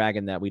House of the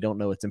Dragon that we don't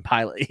know it's in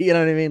pilot." You know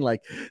what I mean?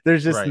 Like,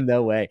 there's just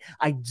no way.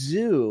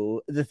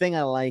 The thing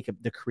I like,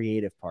 the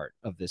creative part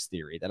of this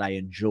theory that I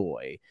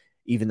enjoy,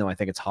 even though I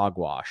think it's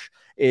hogwash,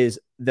 is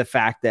the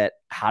fact that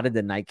how did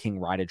the Night King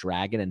ride a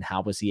dragon and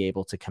how was he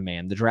able to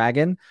command the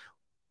dragon?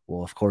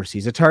 Well, of course,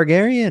 he's a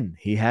Targaryen.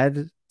 He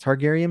had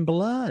Targaryen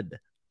blood.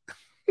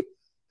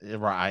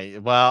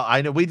 Right. Well,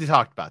 I know we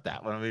talked about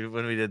that when we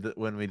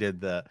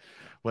did the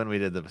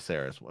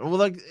Viserys one. Well,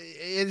 like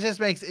it just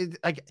makes it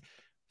like,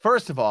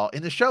 first of all,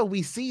 in the show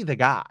we see the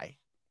guy,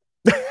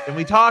 and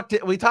we talked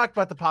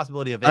about the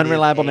possibility of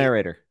unreliable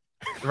narrator.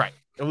 Right.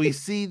 And we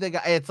see the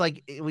guy. It's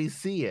like we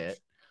see it,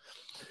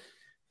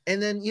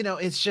 and then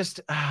it's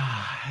just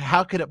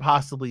how could it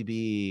possibly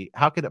be?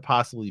 How could it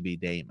possibly be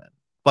Daemon?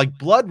 Like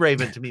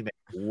Bloodraven to me makes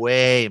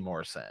way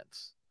more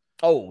sense.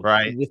 Oh,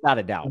 right, without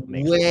a doubt,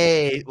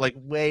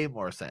 way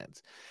more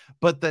sense.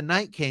 But the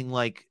Night King,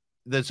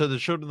 so the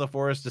children of the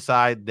forest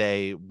decide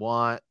they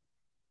want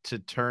to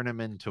turn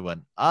him into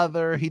an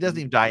other. He doesn't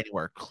even die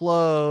anywhere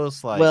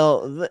close. Like,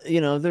 well,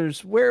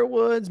 there's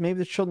werewoods. Maybe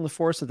the children of the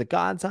forest of the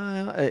God's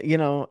Eye.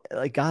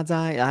 Like God's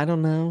Eye. I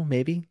don't know.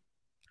 Maybe.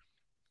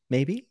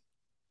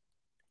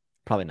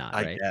 Probably not.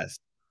 I right?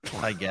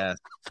 guess.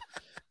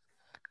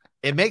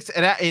 It makes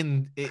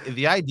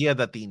the idea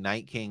that the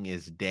Night King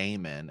is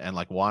Daemon and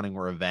like wanting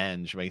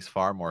revenge makes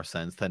far more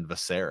sense than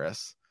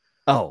Viserys.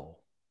 Oh,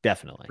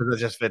 definitely. Because it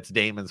just fits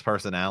Daemon's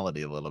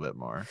personality a little bit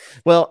more.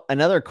 Well,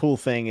 another cool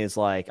thing is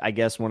like, I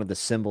guess one of the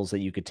symbols that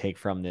you could take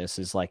from this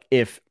is like,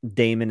 if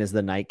Daemon is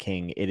the Night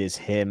King, it is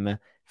him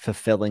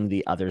fulfilling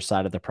the other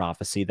side of the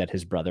prophecy that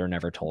his brother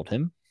never told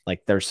him.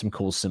 Like there's some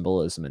cool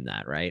symbolism in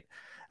that, right?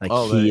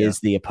 Like he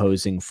is the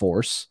opposing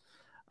force.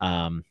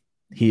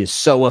 He is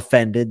so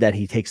offended that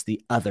he takes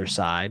the other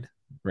side,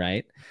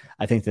 right?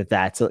 I think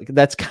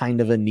that's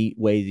kind of a neat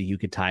way that you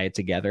could tie it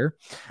together.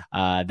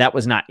 That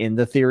was not in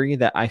the theory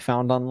that I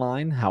found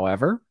online.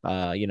 However,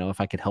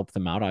 if I could help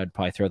them out, I'd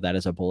probably throw that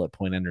as a bullet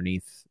point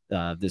underneath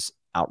this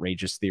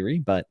outrageous theory.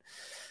 But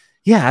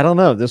yeah, I don't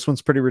know. This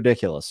one's pretty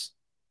ridiculous.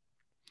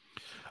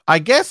 I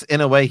guess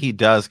in a way he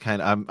does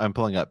kind of, I'm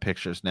pulling up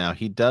pictures now.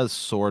 He does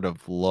sort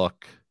of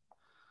look,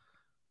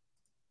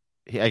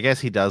 I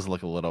guess he does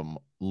look a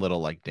little little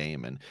like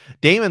Daemon.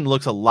 Daemon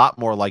looks a lot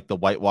more like the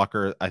White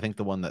Walker. I think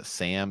the one that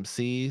Sam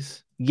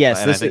sees.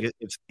 Yes, and I think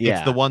it's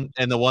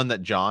the one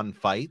that Jon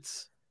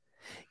fights.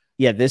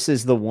 Yeah, this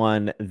is the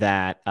one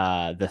that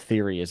the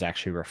theory is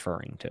actually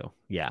referring to.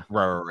 Yeah.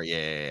 Right.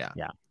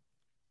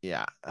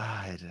 Yeah.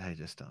 I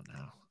just don't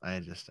know. I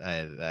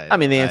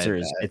mean, the answer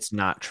is it's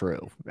not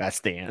true. That's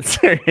the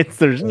answer.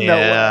 There's no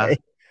way.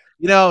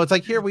 You know, it's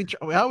like here we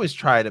always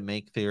try to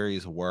make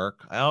theories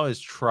work. I always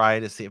try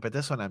to see it, but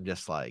this one I'm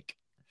just like,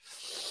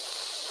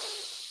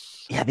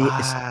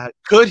 yeah.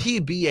 Could he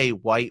be a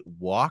White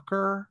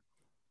Walker?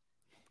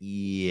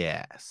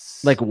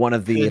 Yes. Like one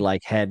of the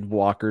like head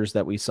walkers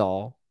that we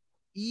saw.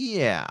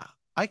 Yeah,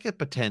 I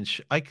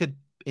could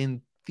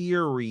in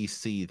theory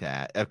see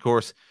that. Of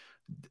course,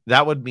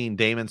 that would mean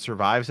Daemon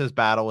survives his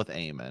battle with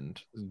Aemond,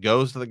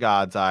 goes to the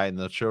God's Eye, and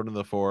the Children of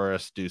the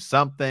Forest do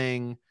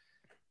something,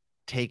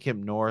 take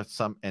him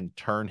north and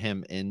turn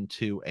him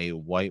into a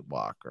White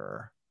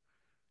Walker.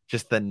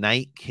 Just the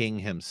Night King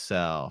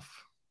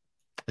himself.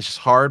 It's just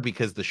hard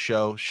because the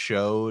show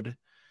showed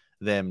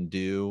them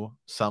do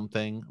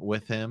something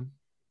with him.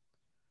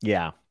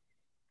 Yeah.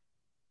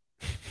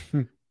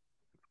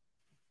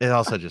 It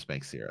also just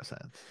makes zero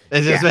sense.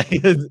 It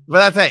just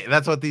but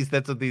that's what these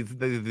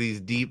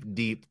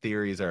deep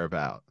theories are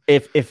about.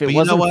 If it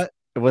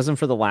wasn't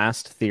for the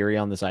last theory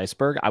on this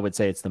iceberg, I would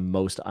say it's the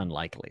most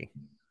unlikely.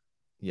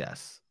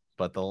 Yes,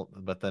 but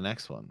the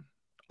next one.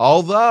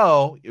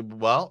 Although,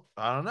 well,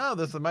 I don't know.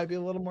 This might be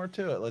a little more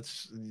to it.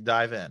 Let's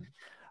dive in.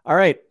 All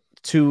right,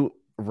 to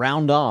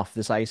round off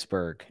this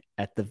iceberg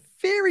at the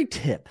very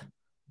tip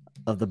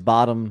of the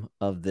bottom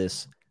of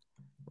this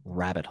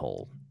rabbit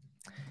hole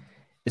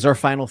is our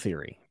final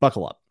theory.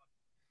 Buckle up.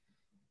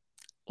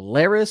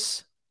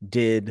 Larys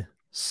did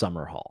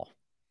Summerhall.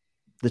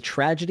 The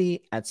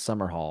tragedy at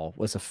Summerhall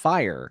was a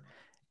fire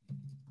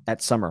at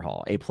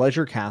Summerhall, a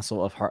pleasure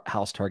castle of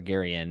House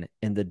Targaryen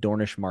in the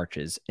Dornish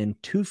Marches in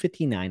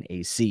 259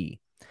 AC.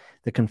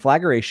 The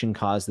conflagration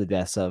caused the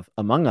deaths of,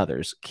 among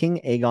others,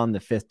 King Aegon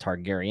V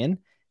Targaryen,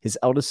 his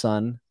eldest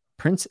son,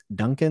 Prince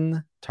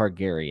Duncan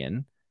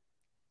Targaryen,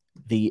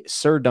 the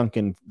Sir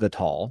Duncan the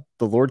Tall,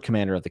 the Lord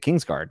Commander of the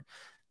Kingsguard.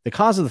 The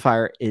cause of the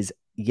fire is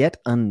yet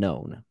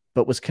unknown,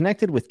 but was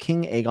connected with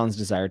King Aegon's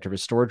desire to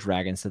restore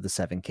dragons to the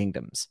Seven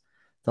Kingdoms.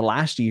 The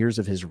last years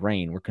of his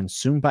reign were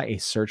consumed by a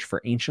search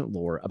for ancient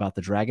lore about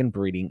the dragon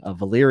breeding of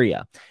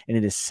Valyria, and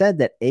it is said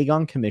that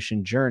Aegon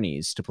commissioned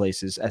journeys to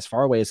places as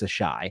far away as the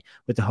Shire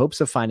with the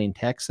hopes of finding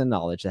texts and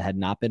knowledge that had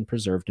not been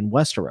preserved in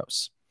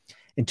Westeros.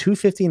 In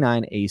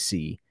 259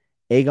 AC,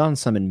 Aegon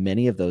summoned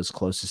many of those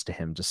closest to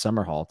him to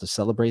Summerhall to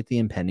celebrate the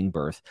impending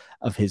birth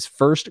of his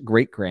first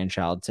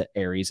great-grandchild to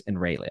Aerys and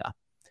Rhaelia,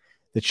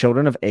 the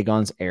children of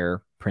Aegon's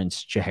heir,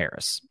 Prince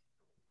Jaehaerys.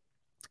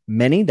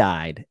 Many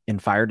died,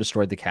 and fire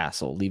destroyed the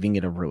castle, leaving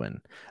it a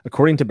ruin.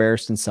 According to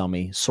Barristan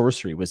Selmy,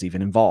 sorcery was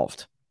even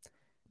involved.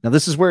 Now,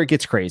 this is where it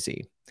gets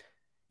crazy.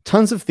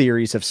 Tons of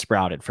theories have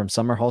sprouted from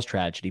Summerhall's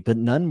tragedy, but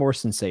none more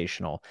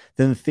sensational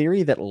than the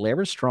theory that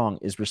Larys Strong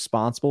is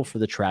responsible for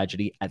the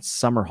tragedy at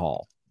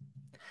Summerhall.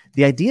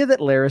 The idea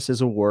that Larys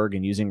is a warg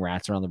and using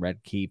rats around the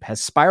Red Keep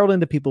has spiraled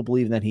into people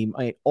believing that he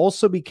might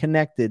also be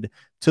connected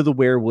to the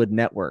Weirwood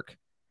network.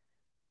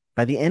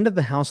 By the end of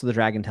the House of the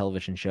Dragon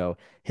television show,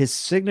 his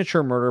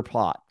signature murder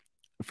plot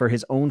for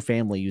his own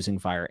family using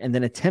fire and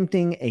then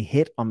attempting a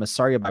hit on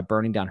Mysaria by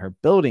burning down her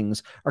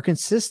buildings are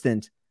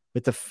consistent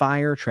with the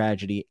fire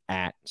tragedy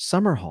at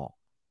Summerhall.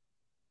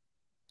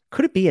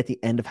 Could it be at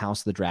the end of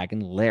House of the Dragon,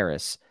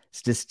 Larys'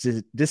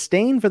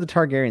 disdain for the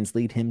Targaryens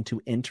lead him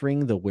to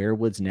entering the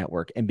Weirwoods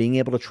network and being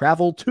able to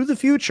travel to the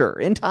future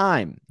in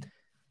time,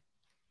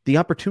 the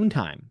opportune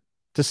time,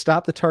 to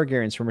stop the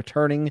Targaryens from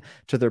returning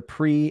to their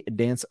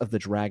pre-Dance of the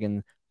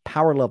Dragon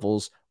power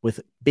levels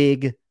with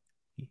big,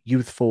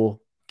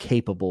 youthful,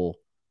 capable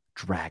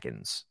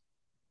dragons?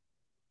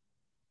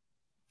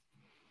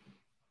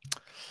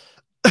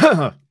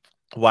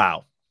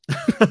 Wow.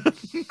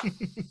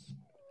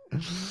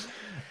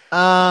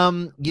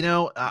 You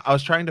know, I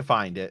was trying to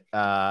find it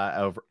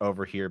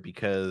over here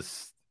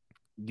because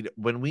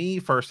when we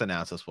first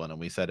announced this one and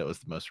we said it was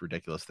the most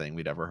ridiculous thing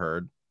we'd ever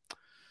heard,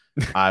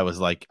 I was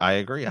like, I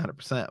agree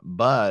 100%.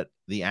 But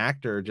the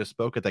actor just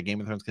spoke at that Game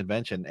of Thrones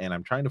convention, and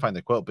I'm trying to find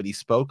the quote, but he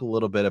spoke a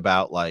little bit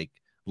about like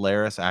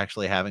Larys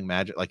actually having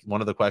magic, like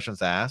one of the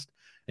questions asked,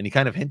 and he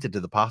kind of hinted to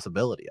the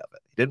possibility of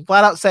it. He didn't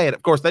flat out say it.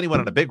 Of course, then he went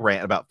on a big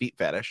rant about feet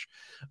fetish.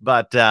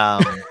 But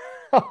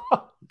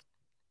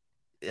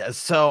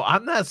so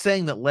I'm not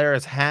saying that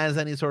Larys has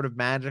any sort of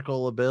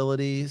magical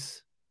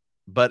abilities,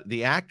 but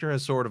the actor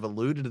has sort of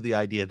alluded to the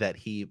idea that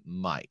he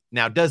might.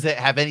 Now, does it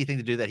have anything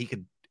to do that he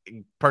could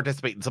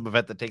participate in some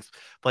event that takes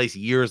place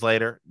years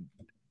later?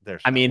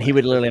 He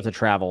would literally have to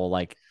travel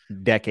like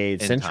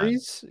decades,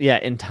 centuries. Time. Yeah,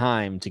 in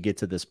time to get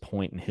to this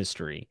point in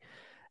history.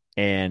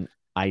 And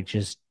I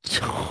just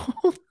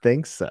don't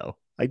think so.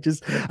 I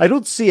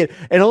don't see it.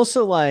 And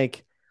also,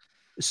 like,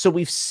 so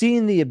we've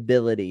seen the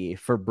ability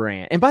for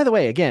Bran. And by the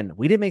way, again,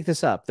 we didn't make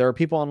this up. There are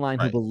people online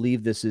who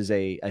believe this is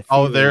a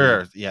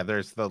theory.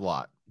 There's the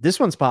lot. This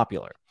one's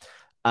popular.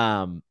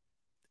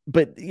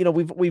 But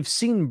we've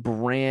seen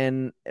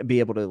Bran be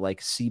able to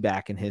like see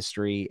back in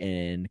history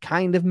and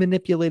kind of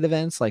manipulate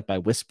events like by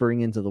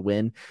whispering into the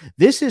wind.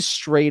 This is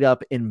straight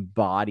up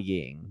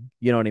embodying,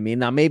 you know what I mean?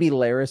 Now maybe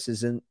Larys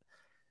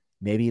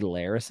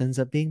ends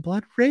up being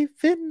Blood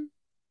Raven.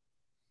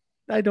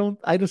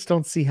 I just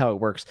don't see how it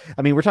works.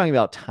 I mean, we're talking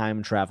about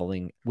time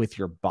traveling with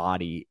your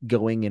body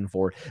going in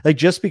forward. Like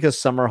just because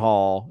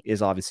Summerhall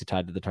is obviously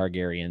tied to the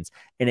Targaryens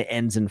and it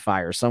ends in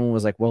fire. Someone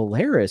was like, well,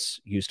 Larys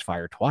used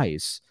fire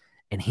twice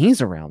and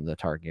he's around the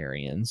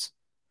Targaryens.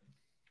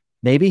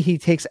 Maybe he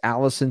takes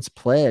Alicent's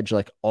pledge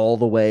like all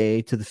the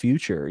way to the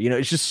future.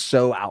 It's just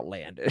so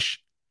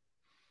outlandish.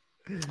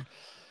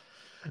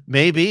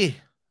 Maybe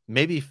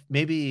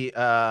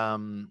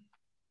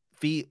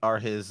feet are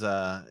his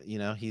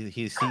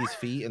he sees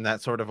feet and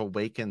that sort of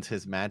awakens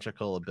his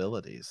magical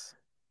abilities.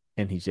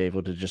 And he's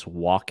able to just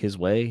walk his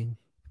way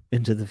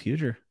into the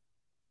future.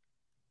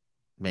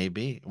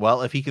 Maybe.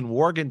 Well, if he can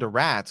warg into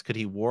rats, could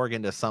he warg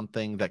into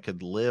something that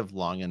could live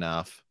long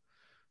enough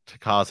to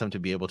cause him to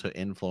be able to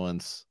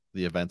influence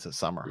the events at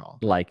Summerhall?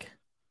 Like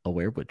a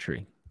weirwood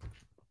tree.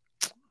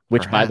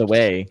 Which, Perhaps. by the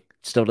way,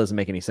 still doesn't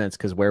make any sense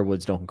because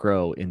werewoods don't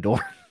grow indoors.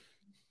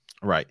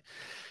 Right.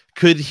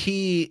 Could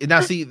he...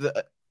 Now, see,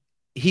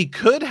 he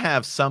could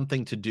have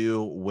something to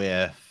do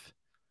with...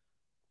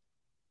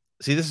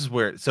 See, this is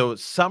weird. So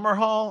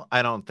Summerhall,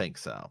 I don't think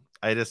so.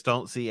 I just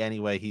don't see any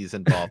way he's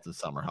involved in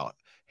Summerhall.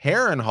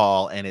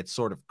 Harrenhal and its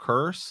sort of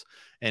curse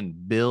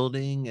and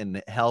building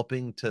and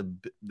helping to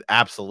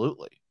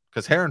absolutely,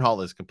 because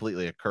Harrenhal is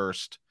completely a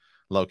cursed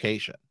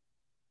location.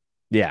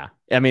 Yeah,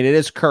 I mean it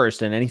is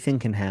cursed and anything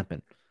can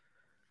happen.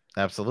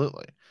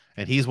 Absolutely,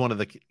 and he's one of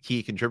the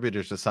key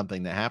contributors to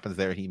something that happens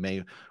there. He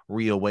may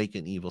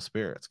reawaken evil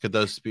spirits. Could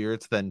those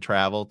spirits then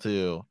travel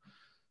to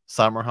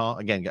Summerhall?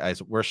 Again,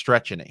 guys, we're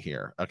stretching it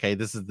here. Okay,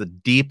 this is the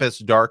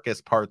deepest,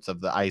 darkest parts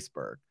of the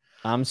iceberg.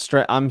 I'm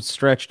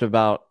stretched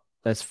about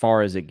as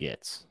far as it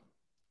gets.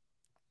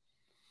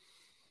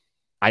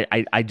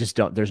 I just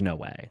don't. There's no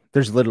way.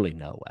 There's literally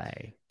no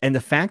way. And the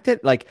fact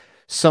that like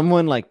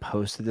someone like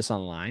posted this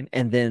online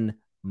and then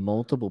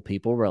multiple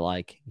people were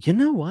like, you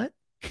know what?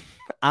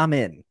 I'm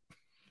in.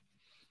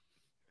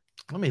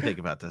 Let me think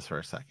about this for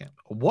a second.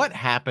 What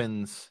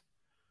happens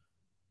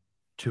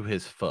to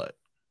his foot?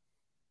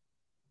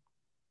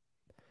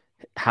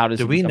 How does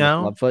do we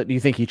know? Clubfoot? Do you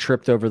think he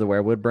tripped over the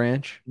weirwood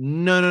branch?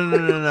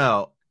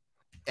 No.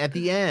 At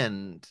the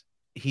end,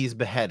 he's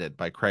beheaded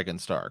by Cregan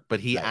Stark, but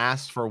he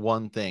asked for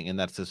one thing, and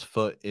that's his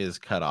foot is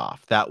cut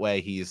off. That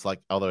way he's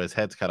like, although his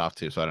head's cut off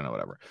too, so I don't know,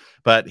 whatever.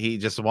 But he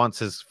just wants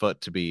his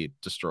foot to be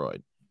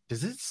destroyed.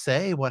 Does it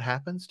say what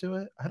happens to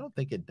it? I don't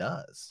think it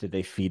does. Did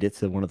they feed it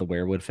to one of the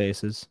weirwood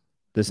faces?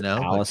 No,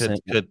 Alicent...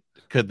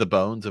 could the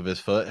bones of his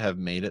foot have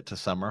made it to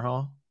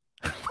Summerhall?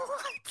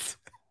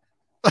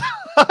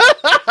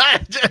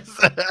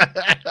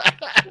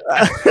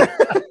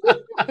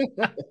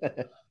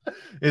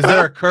 Is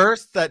there a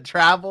curse that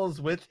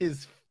travels with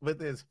his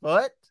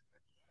foot?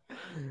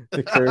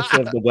 The curse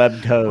of the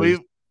web toes.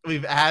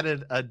 We've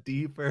added a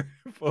deeper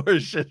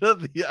portion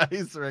of the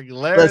ice ring.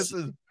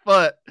 Larys's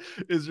foot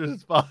is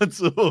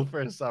responsible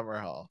for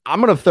Summerhall.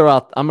 I'm gonna throw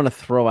out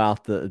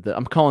the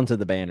I'm calling to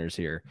the banners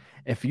here.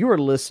 If you are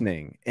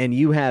listening and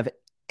you have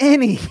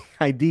any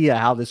idea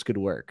how this could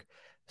work,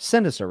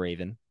 send us a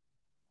raven.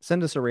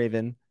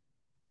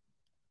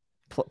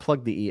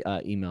 Plug the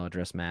email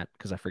address, Matt,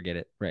 because I forget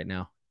it right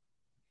now.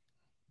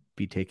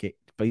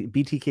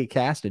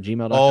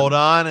 btkcast@gmail.com. Hold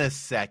on a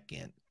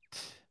second.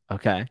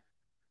 Okay.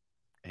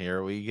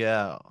 Here we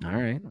go. All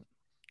right.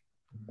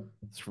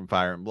 It's from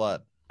Fire and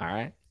Blood. All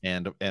right.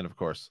 And of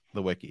course,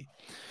 the wiki.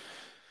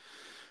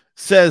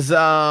 Says,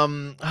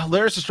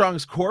 Larys the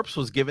Strong's corpse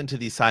was given to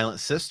the Silent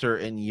Sister,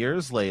 and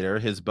years later,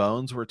 his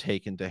bones were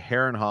taken to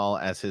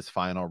Harrenhal as his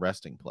final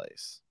resting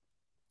place.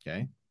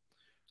 Okay.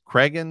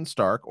 Cregan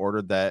Stark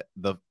ordered that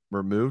the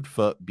removed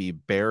foot be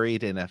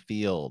buried in a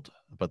field,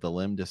 but the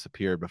limb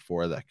disappeared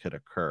before that could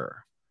occur.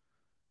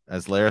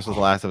 As Larys was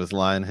the last of his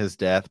line, his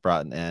death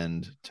brought an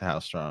end to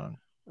House Strong.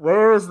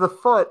 Where is the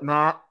foot,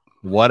 Matt?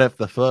 What if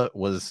the foot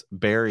was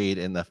buried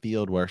in the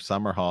field where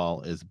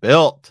Summerhall is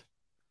built?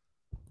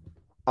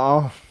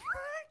 Oh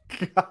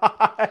my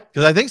god!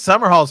 Because I think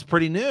Summerhall is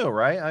pretty new,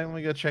 right? I'm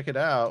gonna go check it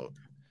out.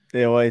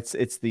 Yeah, well,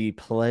 it's the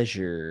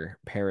pleasure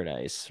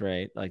paradise,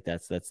 right? Like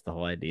that's the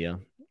whole idea,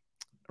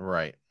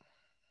 right?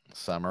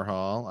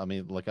 Summerhall. I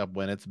mean, look up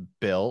when it's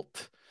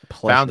built.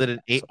 Pleasure.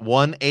 Founded in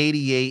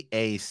 188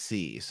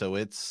 AC, so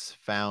it's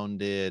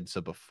founded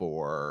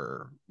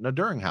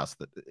during House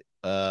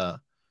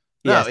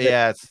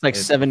it's like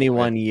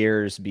 71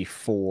 years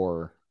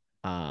before,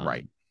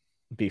 right?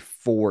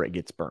 Before it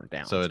gets burnt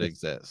down. So it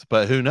exists,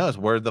 but who knows?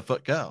 Where'd the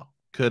foot go?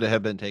 Could it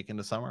have been taken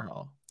to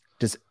Summerhall?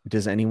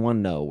 Does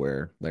anyone know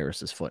where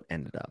Larys's foot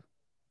ended up?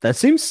 That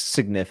seems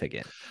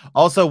significant.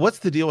 Also, what's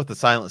the deal with the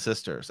Silent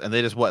Sisters? And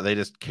they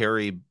just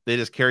carry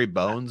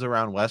bones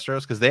around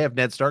Westeros because they have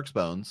Ned Stark's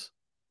bones.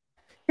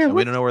 Yeah,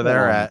 we don't know where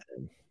they're at.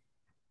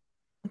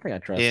 think I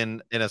trust.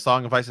 In A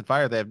Song of Ice and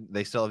Fire,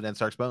 they still have Ned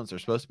Stark's bones. They're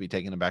supposed to be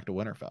taking him back to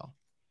Winterfell.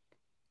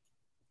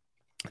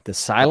 The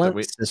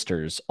Silent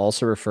Sisters,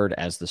 also referred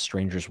as the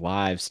Stranger's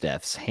Wives,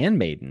 Death's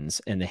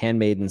Handmaidens, and the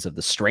Handmaidens of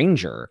the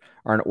Stranger,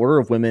 are an order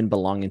of women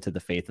belonging to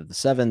the Faith of the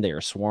Seven. They are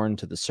sworn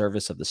to the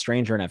service of the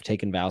Stranger and have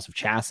taken vows of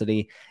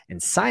chastity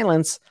and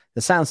silence.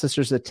 The Silent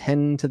Sisters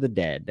attend to the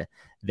dead.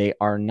 They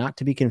are not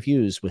to be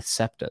confused with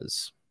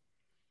septas.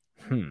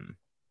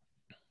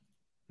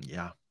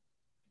 Yeah.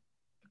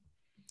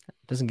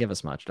 Doesn't give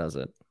us much, does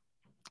it?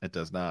 It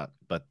does not,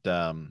 but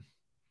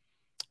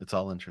it's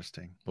all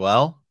interesting.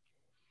 Well,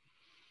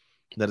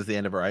 that is the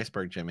end of our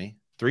iceberg, Jimmy.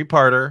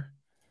 3-parter.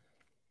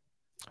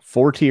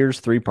 4 tiers,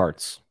 3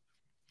 parts.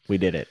 We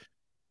did it.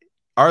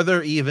 Are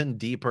there even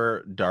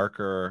deeper,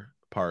 darker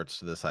parts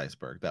to this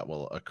iceberg that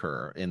will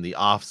occur in the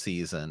off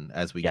season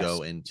as we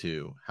go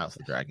into House of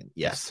the Dragon?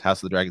 Yes,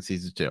 House of the Dragon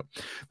season 2.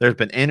 There's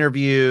been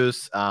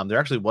interviews. There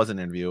actually was an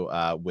interview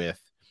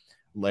with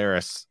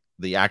Larys,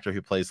 the actor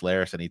who plays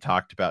Larys, and he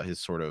talked about his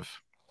sort of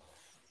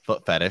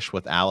foot fetish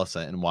with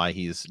Alicent and why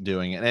he's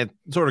doing it. And it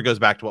sort of goes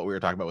back to what we were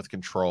talking about with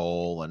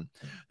control and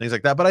things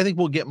like that. But I think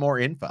we'll get more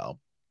info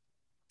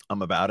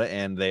about it.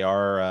 And they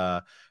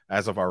are,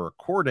 as of our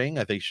recording,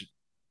 I think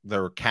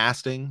they're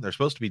casting. They're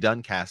supposed to be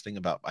done casting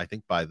I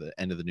think by the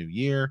end of the new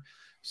year.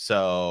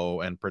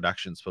 So, and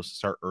production's supposed to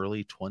start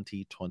early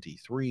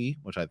 2023,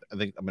 which I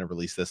think I'm going to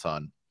release this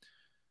on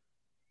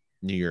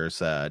New Year's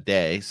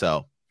Day.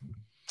 So,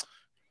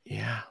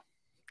 yeah.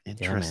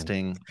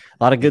 Interesting. Yeah,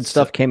 a lot of good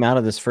stuff came out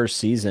of this first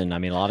season. I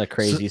mean, a lot of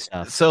crazy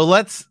stuff. So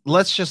let's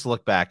just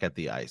look back at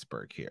the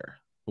iceberg here.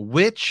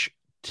 Which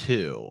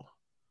 2?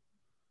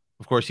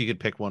 Of course, you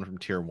could pick one from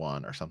tier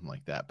 1 or something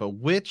like that. But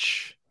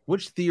which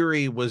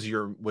theory was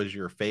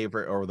your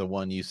favorite, or the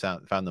one you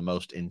found the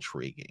most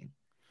intriguing?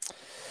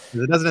 It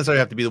doesn't necessarily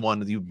have to be the one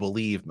that you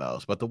believe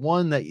most, but the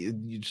one that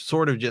you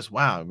sort of just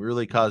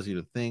really caused you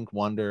to think,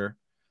 wonder.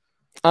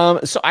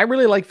 So I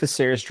really like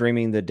Viserys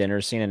dreaming the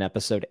dinner scene in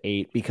episode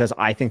 8 because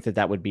I think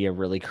that would be a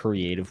really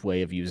creative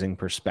way of using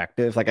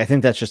perspective. Like, I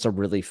think that's just a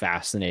really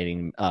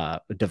fascinating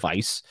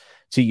device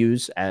to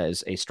use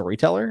as a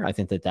storyteller. I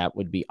think that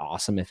would be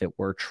awesome if it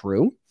were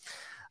true.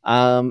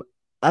 Other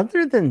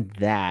than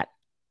that,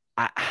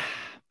 I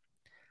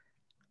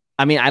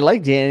mean, I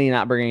like Dany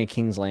not bringing a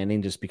King's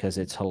Landing just because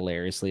it's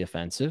hilariously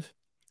offensive.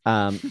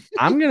 I'm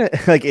gonna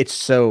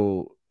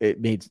it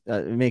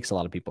makes a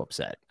lot of people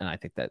upset, and I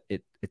think that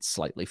it's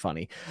slightly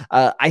funny.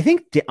 I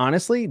think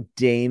honestly,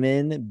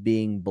 Daemon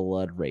being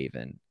Blood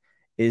Raven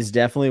is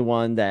definitely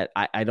one that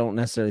I don't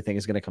necessarily think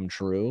is going to come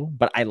true,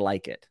 but I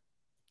like it.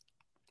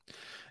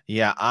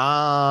 Yeah,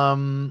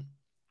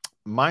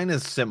 mine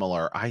is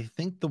similar. I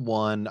think the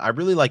one I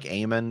really like,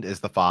 Aemond, is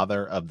the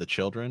father of the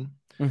children,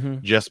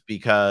 just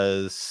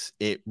because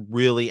it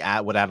really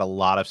would add a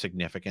lot of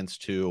significance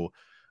to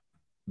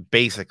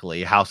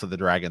basically House of the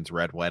Dragon's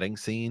Red Wedding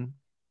scene.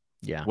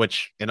 Yeah,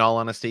 which, in all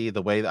honesty,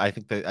 the way I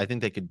think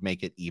they could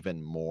make it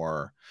even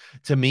more.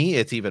 To me,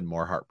 it's even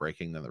more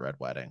heartbreaking than the Red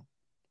Wedding.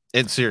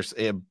 It's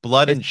seriously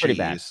blood and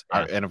cheese,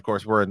 and of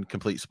course, we're in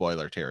complete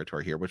spoiler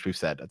territory here, which we've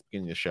said at the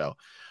beginning of the show.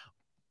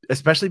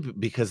 Especially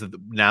because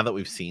now that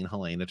we've seen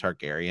Helaena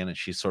Targaryen and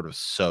she's sort of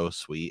so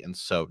sweet and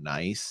so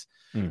nice,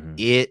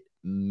 it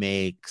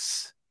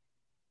makes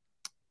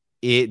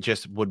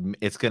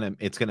it's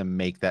gonna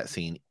make that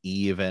scene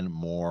even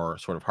more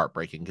sort of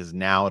heartbreaking, because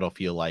now it'll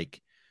feel like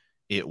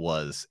it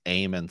was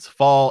Aemon's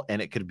fault,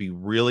 and it could be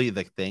really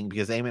the thing,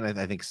 because Aemon,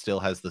 I think, still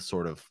has this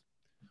sort of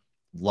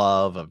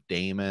love of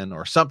Daemon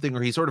or something,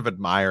 or he sort of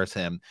admires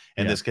him,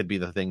 and this could be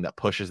the thing that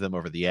pushes them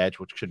over the edge,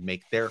 which could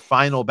make their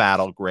final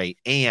battle great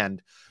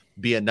and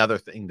be another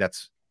thing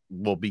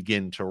will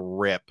begin to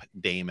rip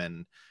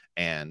Daemon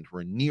and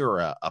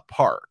Rhaenyra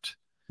apart.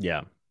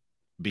 Yeah.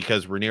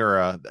 Because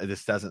Rhaenyra,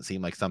 this doesn't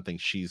seem like something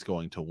she's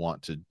going to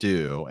want to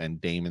do,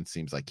 and Daemon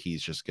seems like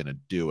he's just going to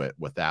do it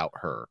without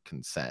her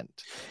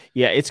consent.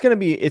 Yeah, it's going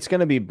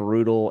to be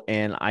brutal,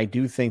 and I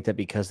do think that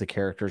because the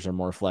characters are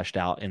more fleshed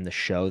out in the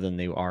show than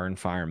they are in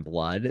Fire and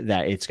Blood,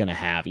 that it's going to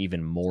have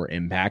even more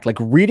impact. Like,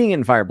 reading it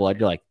in Fire and Blood,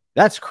 you're like,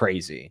 that's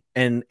crazy,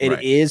 and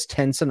it is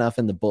tense enough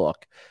in the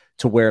book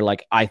to where,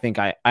 like, I think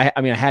I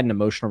mean, I had an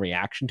emotional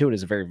reaction to it.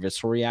 It's a very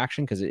visceral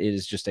reaction because it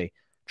is just a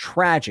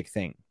tragic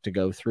thing to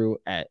go through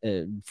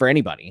for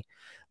anybody.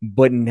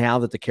 But now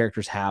that the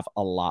characters have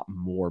a lot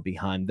more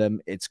behind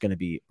them, it's going to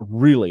be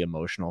really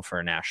emotional for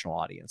a national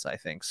audience, I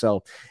think.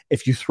 So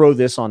if you throw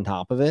this on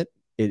top of it,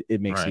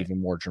 it makes it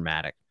even more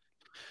dramatic.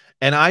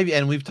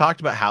 And we've talked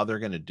about how they're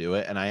going to do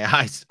it, and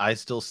I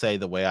still say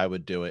the way I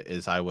would do it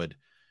is I would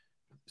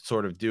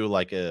sort of do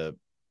like the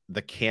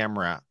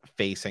camera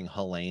facing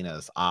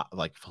Helena's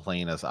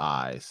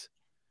eyes.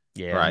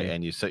 Yeah. Right.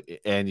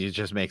 And you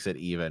just makes it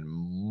even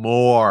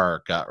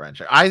more gut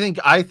wrenching. I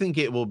think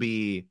it will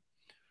be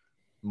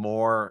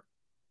more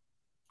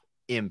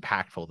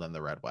impactful than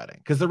the Red Wedding,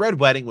 because the Red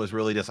Wedding was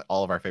really just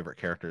all of our favorite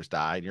characters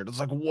died. And you're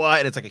just like,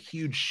 what? It's like a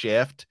huge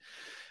shift,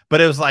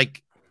 but it was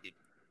like,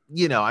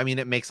 I mean,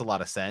 it makes a lot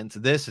of sense.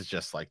 This is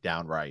just like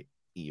downright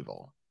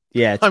evil.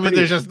 Yeah, I mean,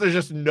 there's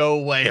just no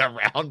way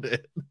around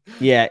it.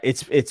 Yeah,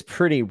 it's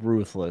pretty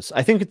ruthless.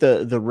 I think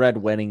the Red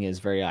Wedding is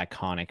very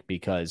iconic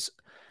because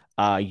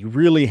you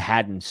really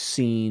hadn't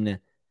seen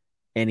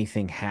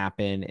anything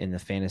happen in the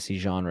fantasy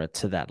genre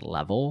to that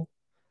level.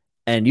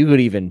 And you could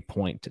even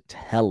point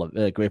to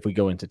like if we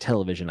go into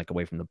television, like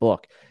away from the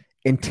book.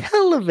 In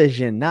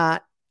television,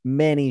 not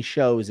many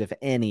shows, if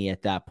any,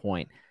 at that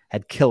point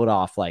had killed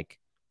off like,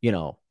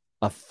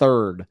 a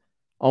third,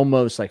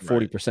 almost like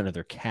 40% of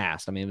their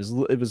cast. I mean,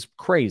 it was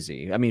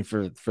crazy. I mean,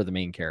 for the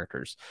main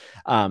characters.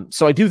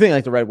 So I do think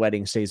like the Red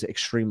Wedding stays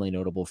extremely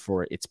notable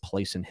for its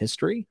place in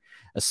history,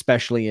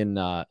 especially in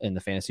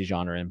the fantasy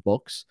genre and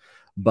books.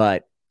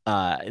 But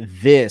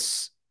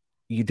this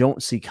you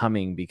don't see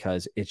coming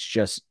because it's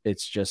just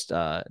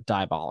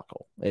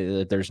diabolical.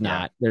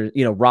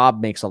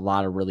 Rob makes a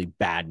lot of really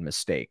bad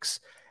mistakes.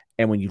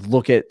 And when you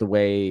look at the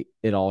way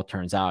it all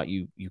turns out,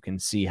 you can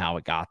see how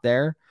it got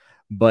there.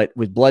 But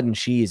with Blood and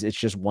Cheese, it's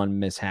just one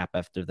mishap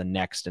after the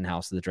next in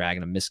House of the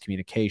Dragon of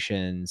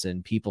miscommunications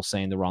and people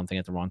saying the wrong thing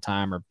at the wrong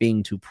time or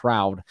being too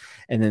proud.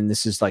 And then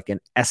this is like an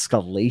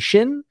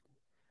escalation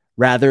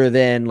rather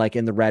than like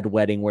in the Red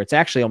Wedding where it's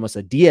actually almost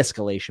a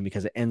de-escalation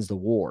because it ends the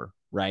war,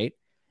 right?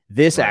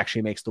 This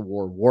actually makes the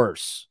war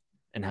worse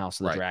in House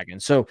of the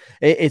Dragon. So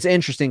it's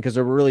interesting because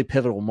there were really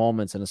pivotal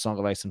moments in the Song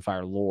of Ice and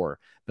Fire lore,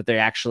 but they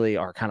actually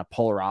are kind of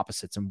polar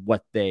opposites in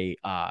what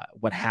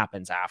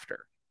happens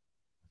after.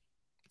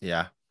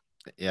 Yeah.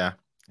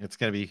 It's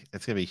gonna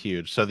be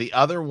huge. So the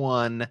other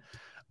one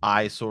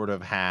I sort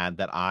of had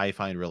that I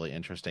find really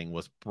interesting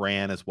was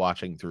Bran is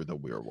watching through the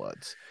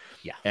Weirwoods.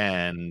 Yeah.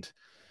 And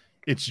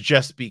it's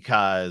just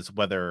because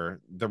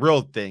whether the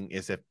real thing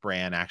is if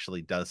Bran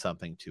actually does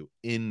something to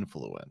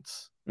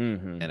influence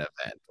an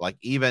event. Like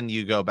even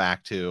you go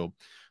back to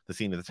the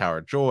scene of the Tower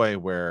of Joy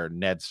where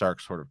Ned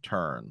Stark sort of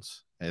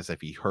turns as if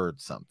he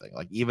heard something.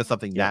 Like even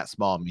something that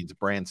small means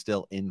Bran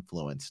still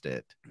influenced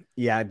it.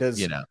 Yeah, it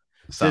does.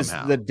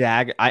 Somehow. The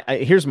dagger.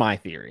 Here's my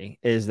theory: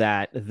 is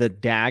that the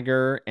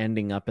dagger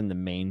ending up in the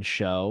main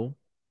show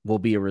will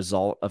be a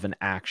result of an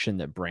action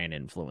that Bran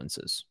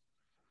influences.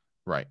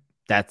 Right.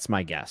 That's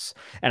my guess.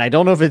 And I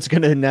don't know if it's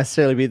going to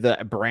necessarily be the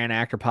Bran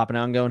actor popping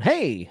out and going,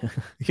 hey,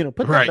 put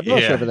that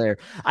bush over there.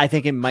 I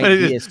think it might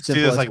be as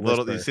simple as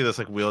you see this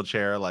like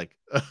wheelchair like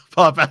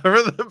pop out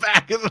over the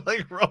back and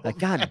like roll. Like,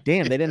 God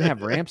damn, they didn't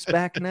have ramps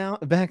back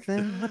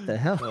then? What the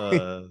hell?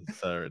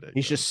 So ridiculous.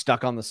 He's just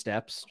stuck on the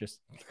steps.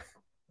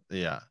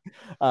 Yeah.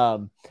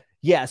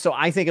 Yeah, so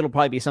I think it'll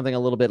probably be something a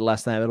little bit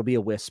less than that. It'll be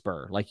a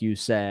whisper, like you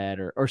said,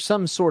 or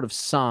some sort of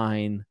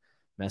sign,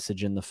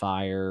 message in the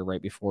fire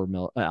right before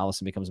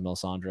Alicent becomes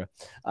Melisandre.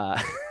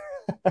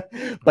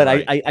 But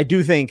I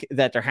do think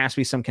that there has to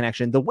be some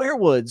connection. The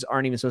Weirwoods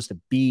aren't even supposed to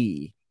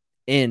be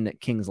in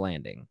King's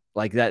Landing.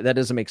 Like that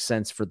doesn't make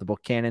sense for the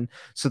book canon.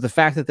 So the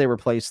fact that they were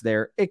placed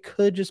there, it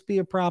could just be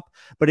a prop,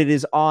 but it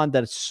is odd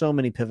that so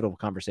many pivotal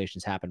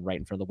conversations happen right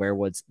in front of the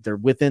Weirwoods. They're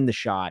within the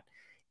shot.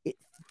 It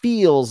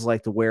feels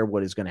like the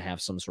Weirwood is going to have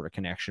some sort of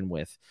connection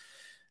with,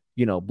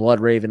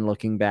 Bloodraven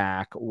looking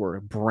back or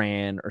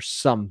Bran or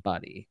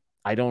somebody.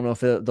 I don't know if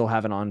they'll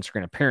have an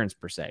on-screen appearance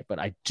per se, but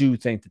I do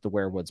think that the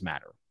Weirwoods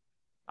matter.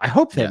 I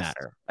hope they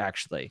matter,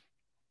 actually.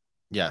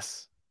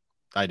 Yes,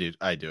 I do.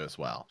 I do as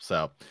well.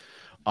 So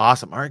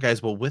awesome. All right,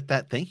 guys. Well, with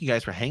that, thank you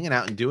guys for hanging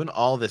out and doing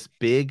all this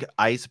big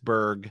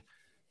iceberg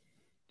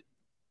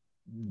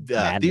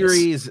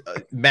theories,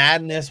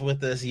 madness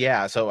with this.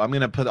 Yeah. So I'm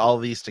going to put all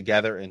of these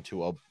together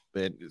into a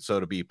bit. So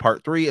it'll be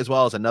part 3, as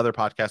well as another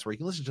podcast where you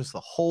can listen to just the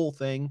whole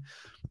thing.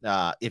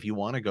 If you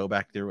want to go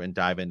back through and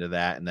dive into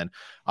that. And then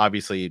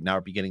obviously now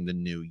we're beginning the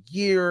new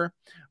year.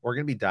 We're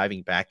going to be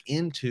diving back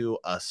into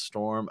A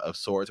Storm of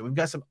Swords. And we've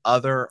got some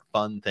other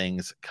fun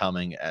things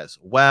coming as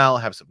well.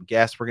 Have some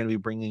guests we're going to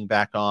be bringing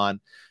back on.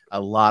 A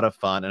lot of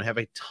fun, and have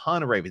a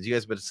ton of Ravens. You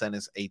guys have been sending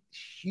us a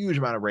huge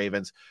amount of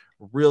Ravens.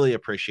 Really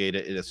appreciate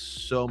it. It is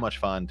so much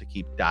fun to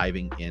keep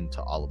diving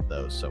into all of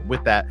those. So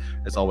with that,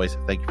 as always,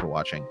 thank you for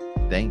watching.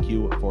 Thank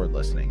you for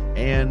listening.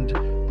 And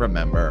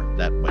remember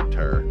that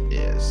winter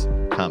is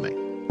coming.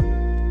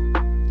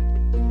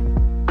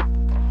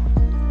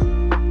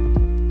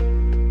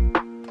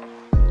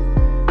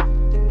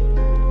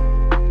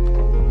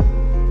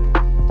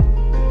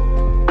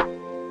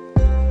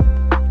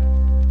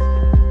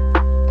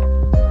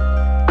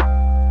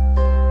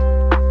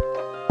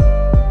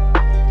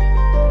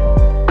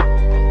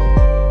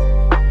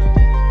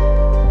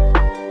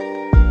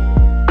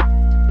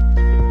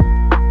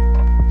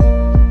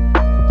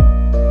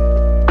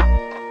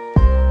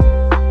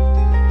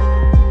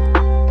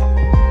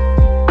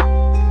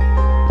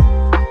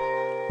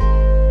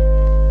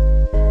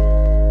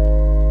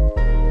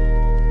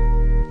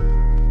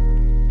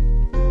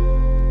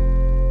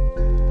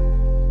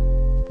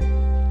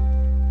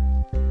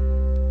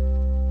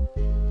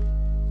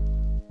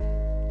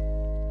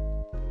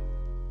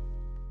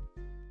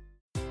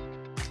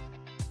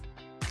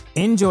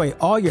 Enjoy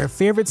all your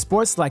favorite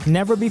sports like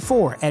never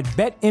before at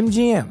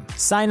BetMGM.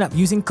 Sign up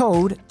using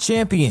code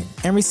CHAMPION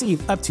and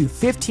receive up to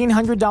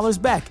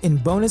 $1,500 back in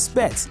bonus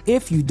bets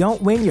if you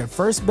don't win your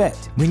first bet.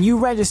 When you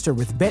register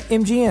with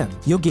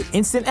BetMGM, you'll get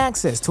instant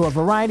access to a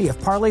variety of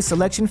parlay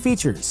selection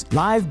features,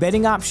 live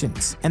betting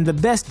options, and the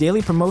best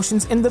daily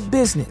promotions in the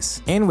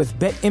business. And with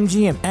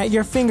BetMGM at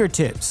your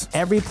fingertips,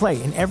 every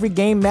play and every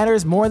game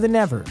matters more than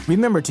ever.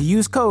 Remember to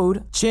use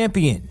code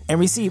CHAMPION and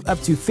receive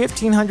up to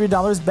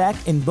 $1,500 back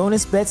in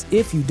bonus bets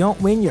if you don't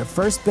win your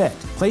first bet.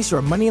 Place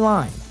your money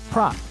line,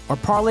 prop, or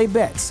parlay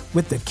bets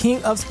with the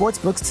king of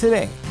sportsbooks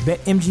today.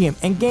 BetMGM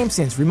and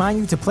GameSense remind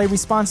you to play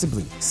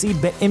responsibly. See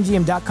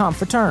BetMGM.com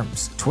for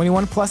terms.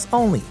 21 plus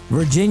only.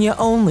 Virginia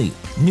only.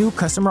 New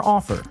customer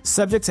offer.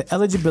 Subject to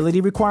eligibility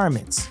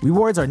requirements.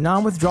 Rewards are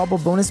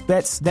non-withdrawable bonus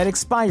bets that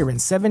expire in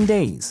 7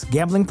 days.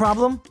 Gambling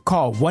problem?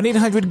 Call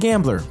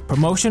 1-800-GAMBLER.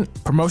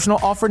 Promotional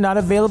offer not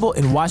available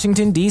in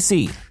Washington,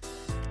 D.C.